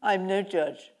 time. I'm no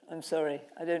judge. I'm sorry.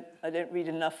 I don't read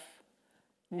enough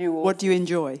new authors. What do you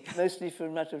enjoy? Mostly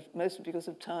because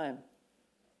of time.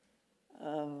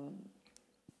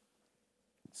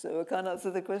 So I can't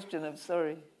answer the question, I'm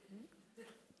sorry.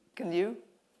 Can you?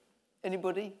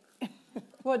 Anybody?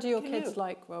 What do your kids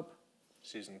like, Rob?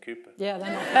 Susan Cooper. Yeah,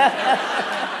 they're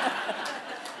not.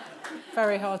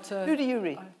 Very hard to... Who do you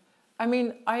read? I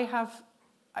mean,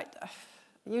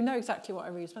 you know exactly what I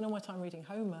read. I spend all my time reading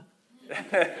Homer.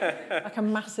 Like a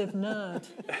massive nerd.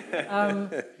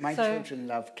 My children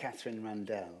love Catherine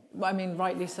Randell. I mean,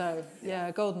 rightly so. Yeah,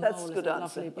 Golden Mole is a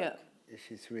lovely book. Yeah.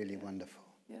 She's really wonderful.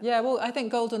 Yeah, well, I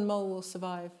think Golden Mole will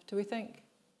survive. Do we think?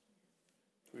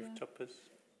 Rooftoppers.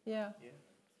 Yeah.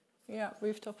 Yeah,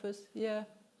 Rooftoppers. Yeah.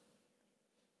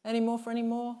 Any more for any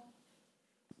more?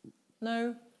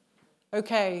 No?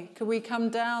 Okay, could we come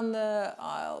down the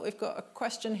aisle? We've got a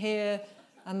question here,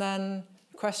 and then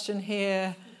a question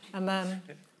here, and then...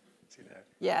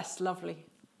 Yes, lovely.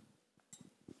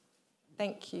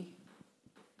 Thank you.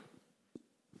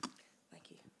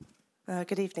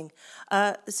 Good evening.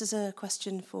 This is a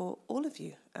question for all of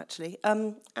you, actually.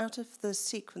 Out of the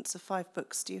sequence of 5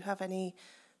 books, do you have any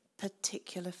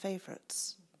particular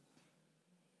favourites?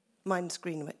 Mine's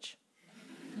Greenwich.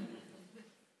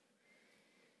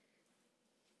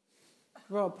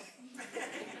 Rob?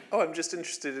 Oh, I'm just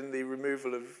interested in the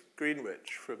removal of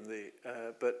Greenwich from the...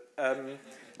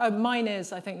 Mine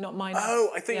is, I think, not mine. Oh,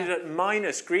 I think you said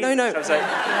minus Greenwich. No. I was like,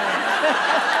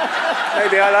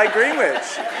 maybe I like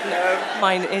Greenwich.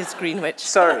 Mine is Greenwich.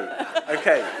 Sorry.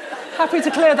 Okay. Happy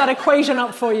to clear that equation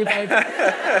up for you, babe.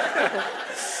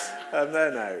 I'm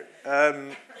there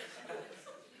now.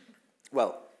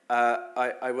 Well,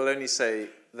 I will only say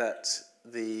that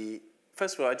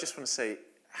first of all, I just want to say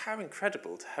how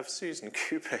incredible to have Susan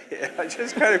Cooper here. I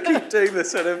just kind of keep doing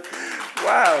this sort of,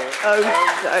 wow.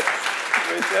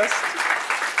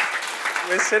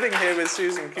 We're sitting here with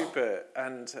Susan Cooper,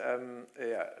 and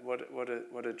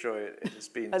what a joy it has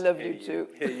been. I love you too.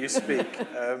 Hear you speak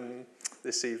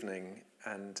this evening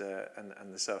and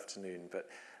this afternoon. But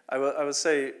I will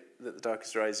say that The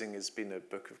Darkest Rising has been a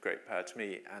book of great power to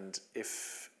me, and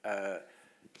if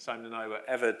Simon and I were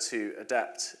ever to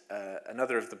adapt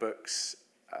another of the books,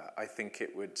 I think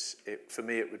for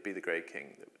me it would be The Grey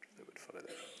King that would follow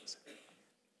that.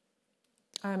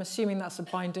 I am assuming that's a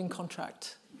binding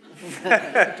contract.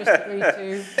 Just agreed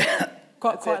to.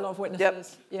 Quite a lot of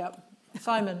witnesses. Yep.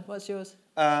 Simon, what's yours?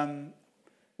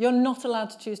 You're not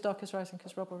allowed to choose Darkest Rising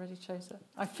because Rob already chose it.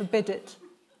 I forbid it.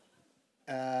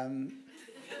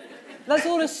 Let's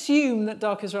all assume that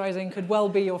Darkest Rising could well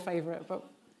be your favourite, but...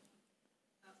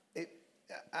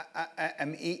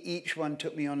 each one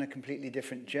took me on a completely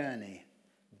different journey,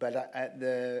 but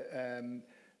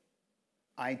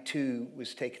I too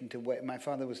was taken to where my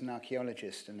father was an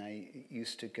archaeologist, and I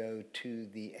used to go to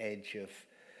the edge of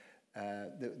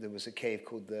there was a cave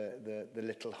called the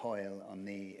Little Hoyle on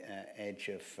the edge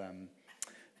of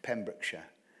Pembrokeshire,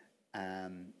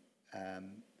 and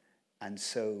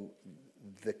so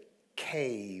the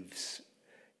caves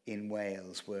in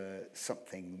Wales were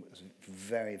something that was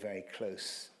very, very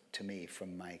close to me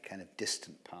from my kind of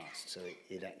distant past. So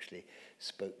it actually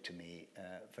spoke to me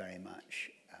very much.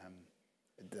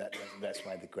 That's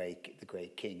why the Grey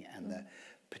King, and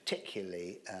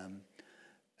particularly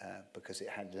because it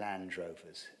had Land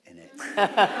Rovers in it.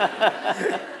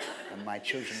 And my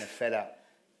children are fed up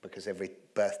because every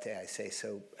birthday I say,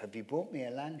 so have you bought me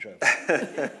a Land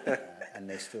Rover? And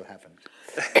they still haven't.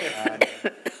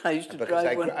 I used to because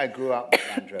drive one. I grew up with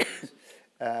Land Rovers.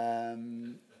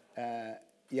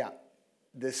 Yeah,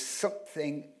 there's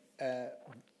something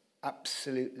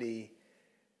absolutely,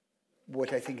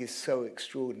 what I think is so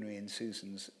extraordinary in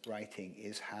Susan's writing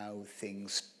is how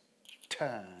things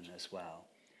turn as well,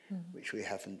 which we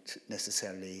haven't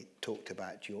necessarily talked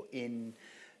about.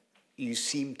 You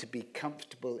seem to be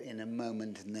comfortable in a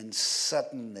moment, and then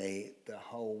suddenly the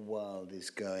whole world is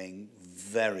going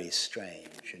very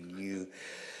strange, and you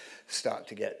start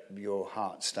to get, your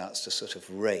heart starts to sort of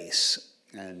race,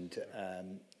 and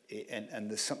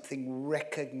there's something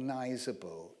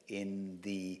recognizable in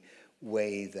the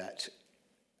way that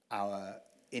our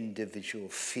individual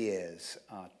fears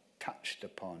are touched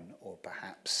upon, or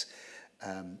perhaps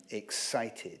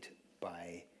excited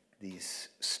by these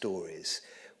stories,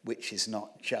 which is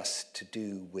not just to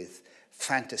do with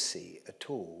fantasy at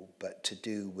all, but to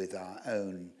do with our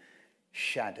own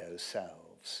shadow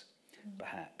selves,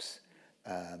 perhaps.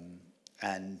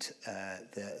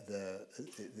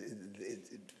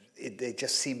 They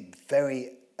just seem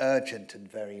very urgent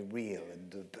and very real,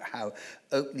 and how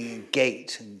opening a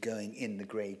gate and going in the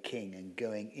Grey King and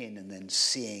going in and then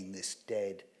seeing this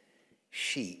dead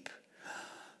sheep,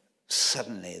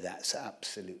 suddenly that's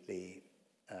absolutely,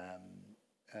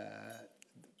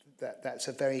 that's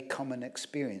a very common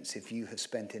experience if you have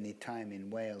spent any time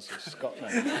in Wales or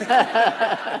Scotland.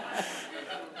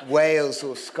 Wales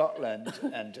or Scotland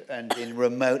and in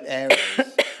remote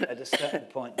areas, at a certain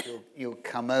point you'll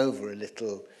come over a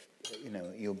little,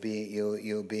 you'll be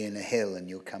in a hill and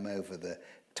you'll come over the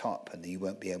top and you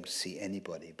won't be able to see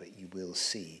anybody, but you will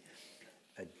see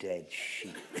a dead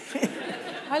sheep.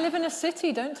 I live in a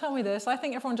city, don't tell me this. I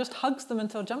think everyone just hugs them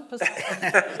until jumpers.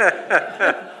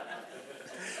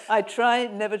 I try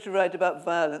never to write about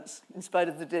violence, in spite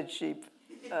of the dead sheep.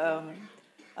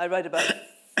 I write about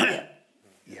fear.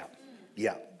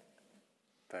 Yeah.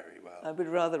 Very well. I would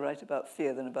rather write about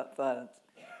fear than about violence.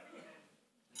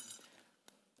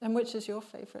 And which is your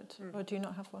favourite, or do you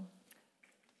not have one?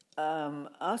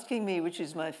 Asking me which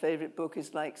is my favourite book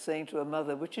is like saying to a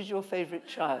mother, which is your favourite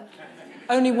child?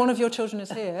 Only one of your children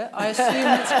is here. I assume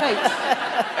it's Kate.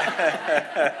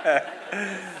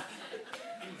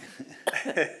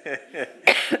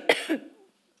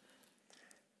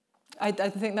 I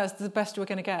think that's the best we're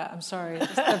going to get. I'm sorry.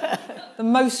 It's the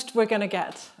most we're going to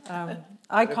get.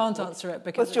 I can't answer it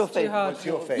because it's too hard. What's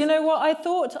your favourite? You know what? I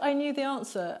thought I knew the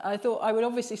answer. I thought I would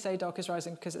obviously say Dark is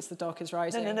Rising because it's the Dark is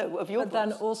Rising. No, of your But books.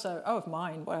 then also, of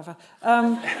mine, whatever.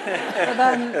 But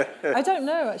then, I don't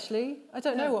know, actually. I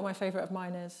don't know what my favourite of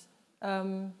mine is.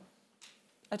 I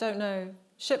don't know.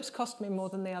 Ships cost me more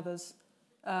than the others.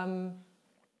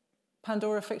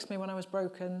 Pandora fixed me when I was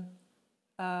broken.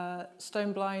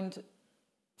 Stone Blind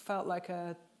felt like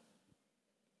a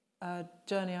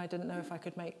journey I didn't know if I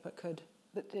could make, but could.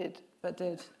 But did.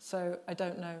 So I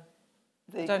don't know.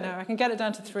 I don't know. I can get it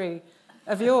down to 3.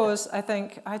 Of yours, I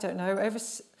think, I don't know,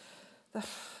 the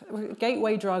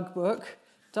Gateway Drug book,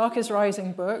 Dark is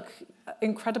Rising book,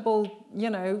 incredible,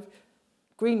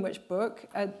 Greenwich book,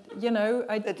 They're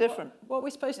different. What are we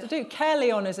supposed to do?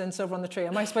 Caerleon is in Silver on the Tree.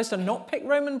 Am I supposed to not pick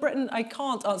Roman Britain? I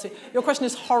can't answer. Your question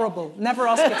is horrible. Never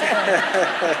ask it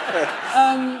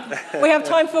again. We have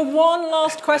time for one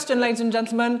last question, ladies and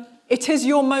gentlemen. It is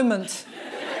your moment.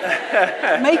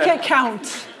 Make it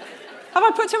count. Have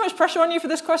I put too much pressure on you for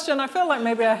this question? I feel like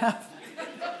maybe I have.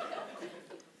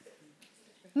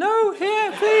 No,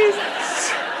 here, please.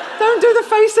 Don't do the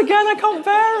face again. I can't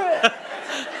bear it.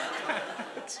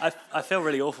 I feel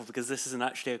really awful because this isn't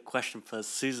actually a question for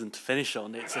Susan to finish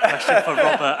on. It's a question for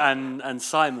Robert and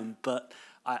Simon, but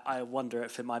I wonder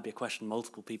if it might be a question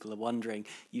multiple people are wondering.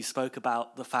 You spoke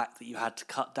about the fact that you had to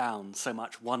cut down so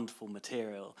much wonderful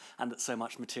material and that so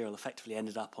much material effectively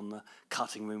ended up on the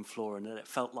cutting room floor and that it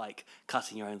felt like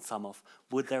cutting your own thumb off.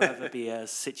 Would there ever be a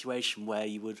situation where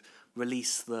you would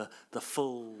release the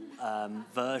full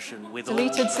version with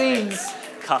deleted all scenes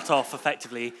cut off,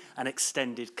 effectively an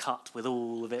extended cut with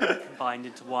all of it combined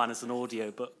into one as an audio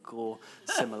book or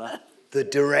similar? The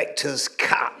director's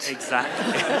cut.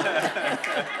 Exactly.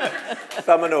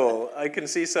 Thumb and all. I can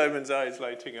see Simon's eyes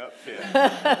lighting up here.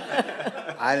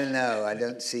 I don't know. I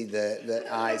don't see the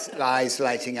eyes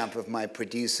lighting up of my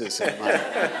producers and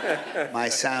my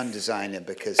sound designer,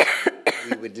 because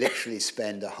we would literally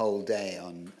spend a whole day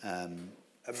on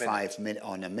 5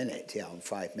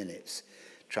 minutes,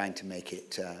 trying to make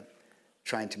it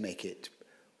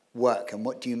work. And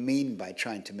what do you mean by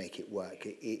trying to make it work?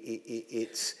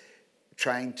 It's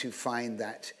trying to find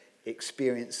that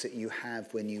experience that you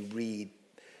have when you read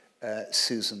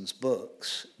Susan's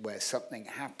books, where something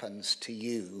happens to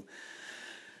you,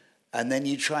 and then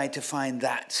you try to find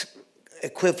that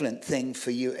equivalent thing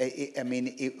for you.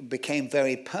 It became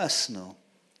very personal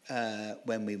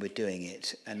when we were doing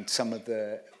it, and some of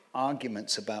the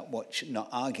arguments about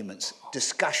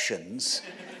discussions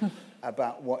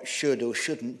about what should or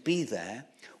shouldn't be there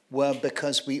were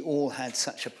because we all had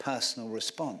such a personal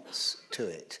response to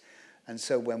it. And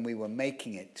so when we were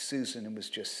making it, Susan was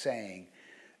just saying,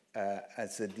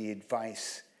 as the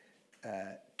advice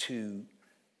to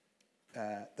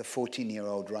the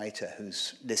 14-year-old writer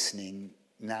who's listening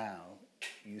now,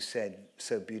 you said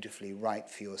so beautifully, write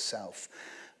for yourself.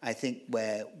 I think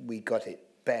where we got it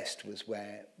best was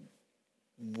where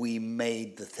we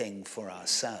made the thing for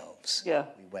ourselves. Yeah.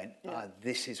 We went,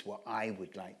 this is what I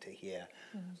would like to hear.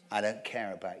 I don't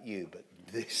care about you, but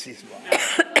this is what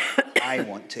I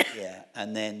want to hear.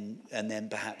 And then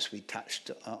perhaps we touched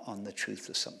on the truth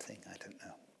of something. I don't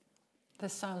know.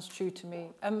 This sounds true to me.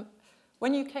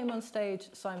 When you came on stage,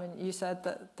 Simon, you said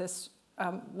that this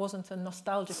wasn't a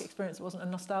nostalgic experience. It wasn't a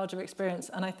nostalgia experience.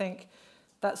 And I think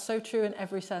that's so true in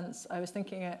every sense. I was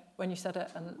thinking it when you said it,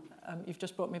 and you've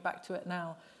just brought me back to it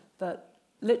now, that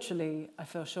literally, I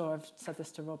feel sure I've said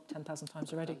this to Rob 10,000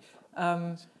 times already,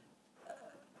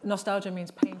 nostalgia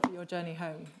means paying for your journey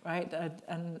home, right?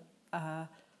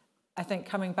 I think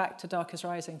coming back to Dark is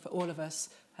Rising for all of us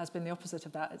has been the opposite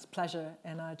of that. It's pleasure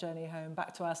in our journey home,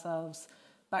 back to ourselves,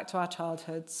 back to our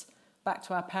childhoods, back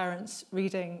to our parents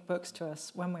reading books to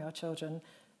us when we are children,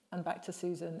 and back to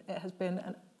Susan. It has been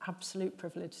an absolute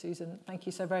privilege, Susan. Thank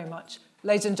you so very much.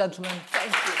 Ladies and gentlemen,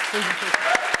 thank you, Susan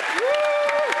Cooper.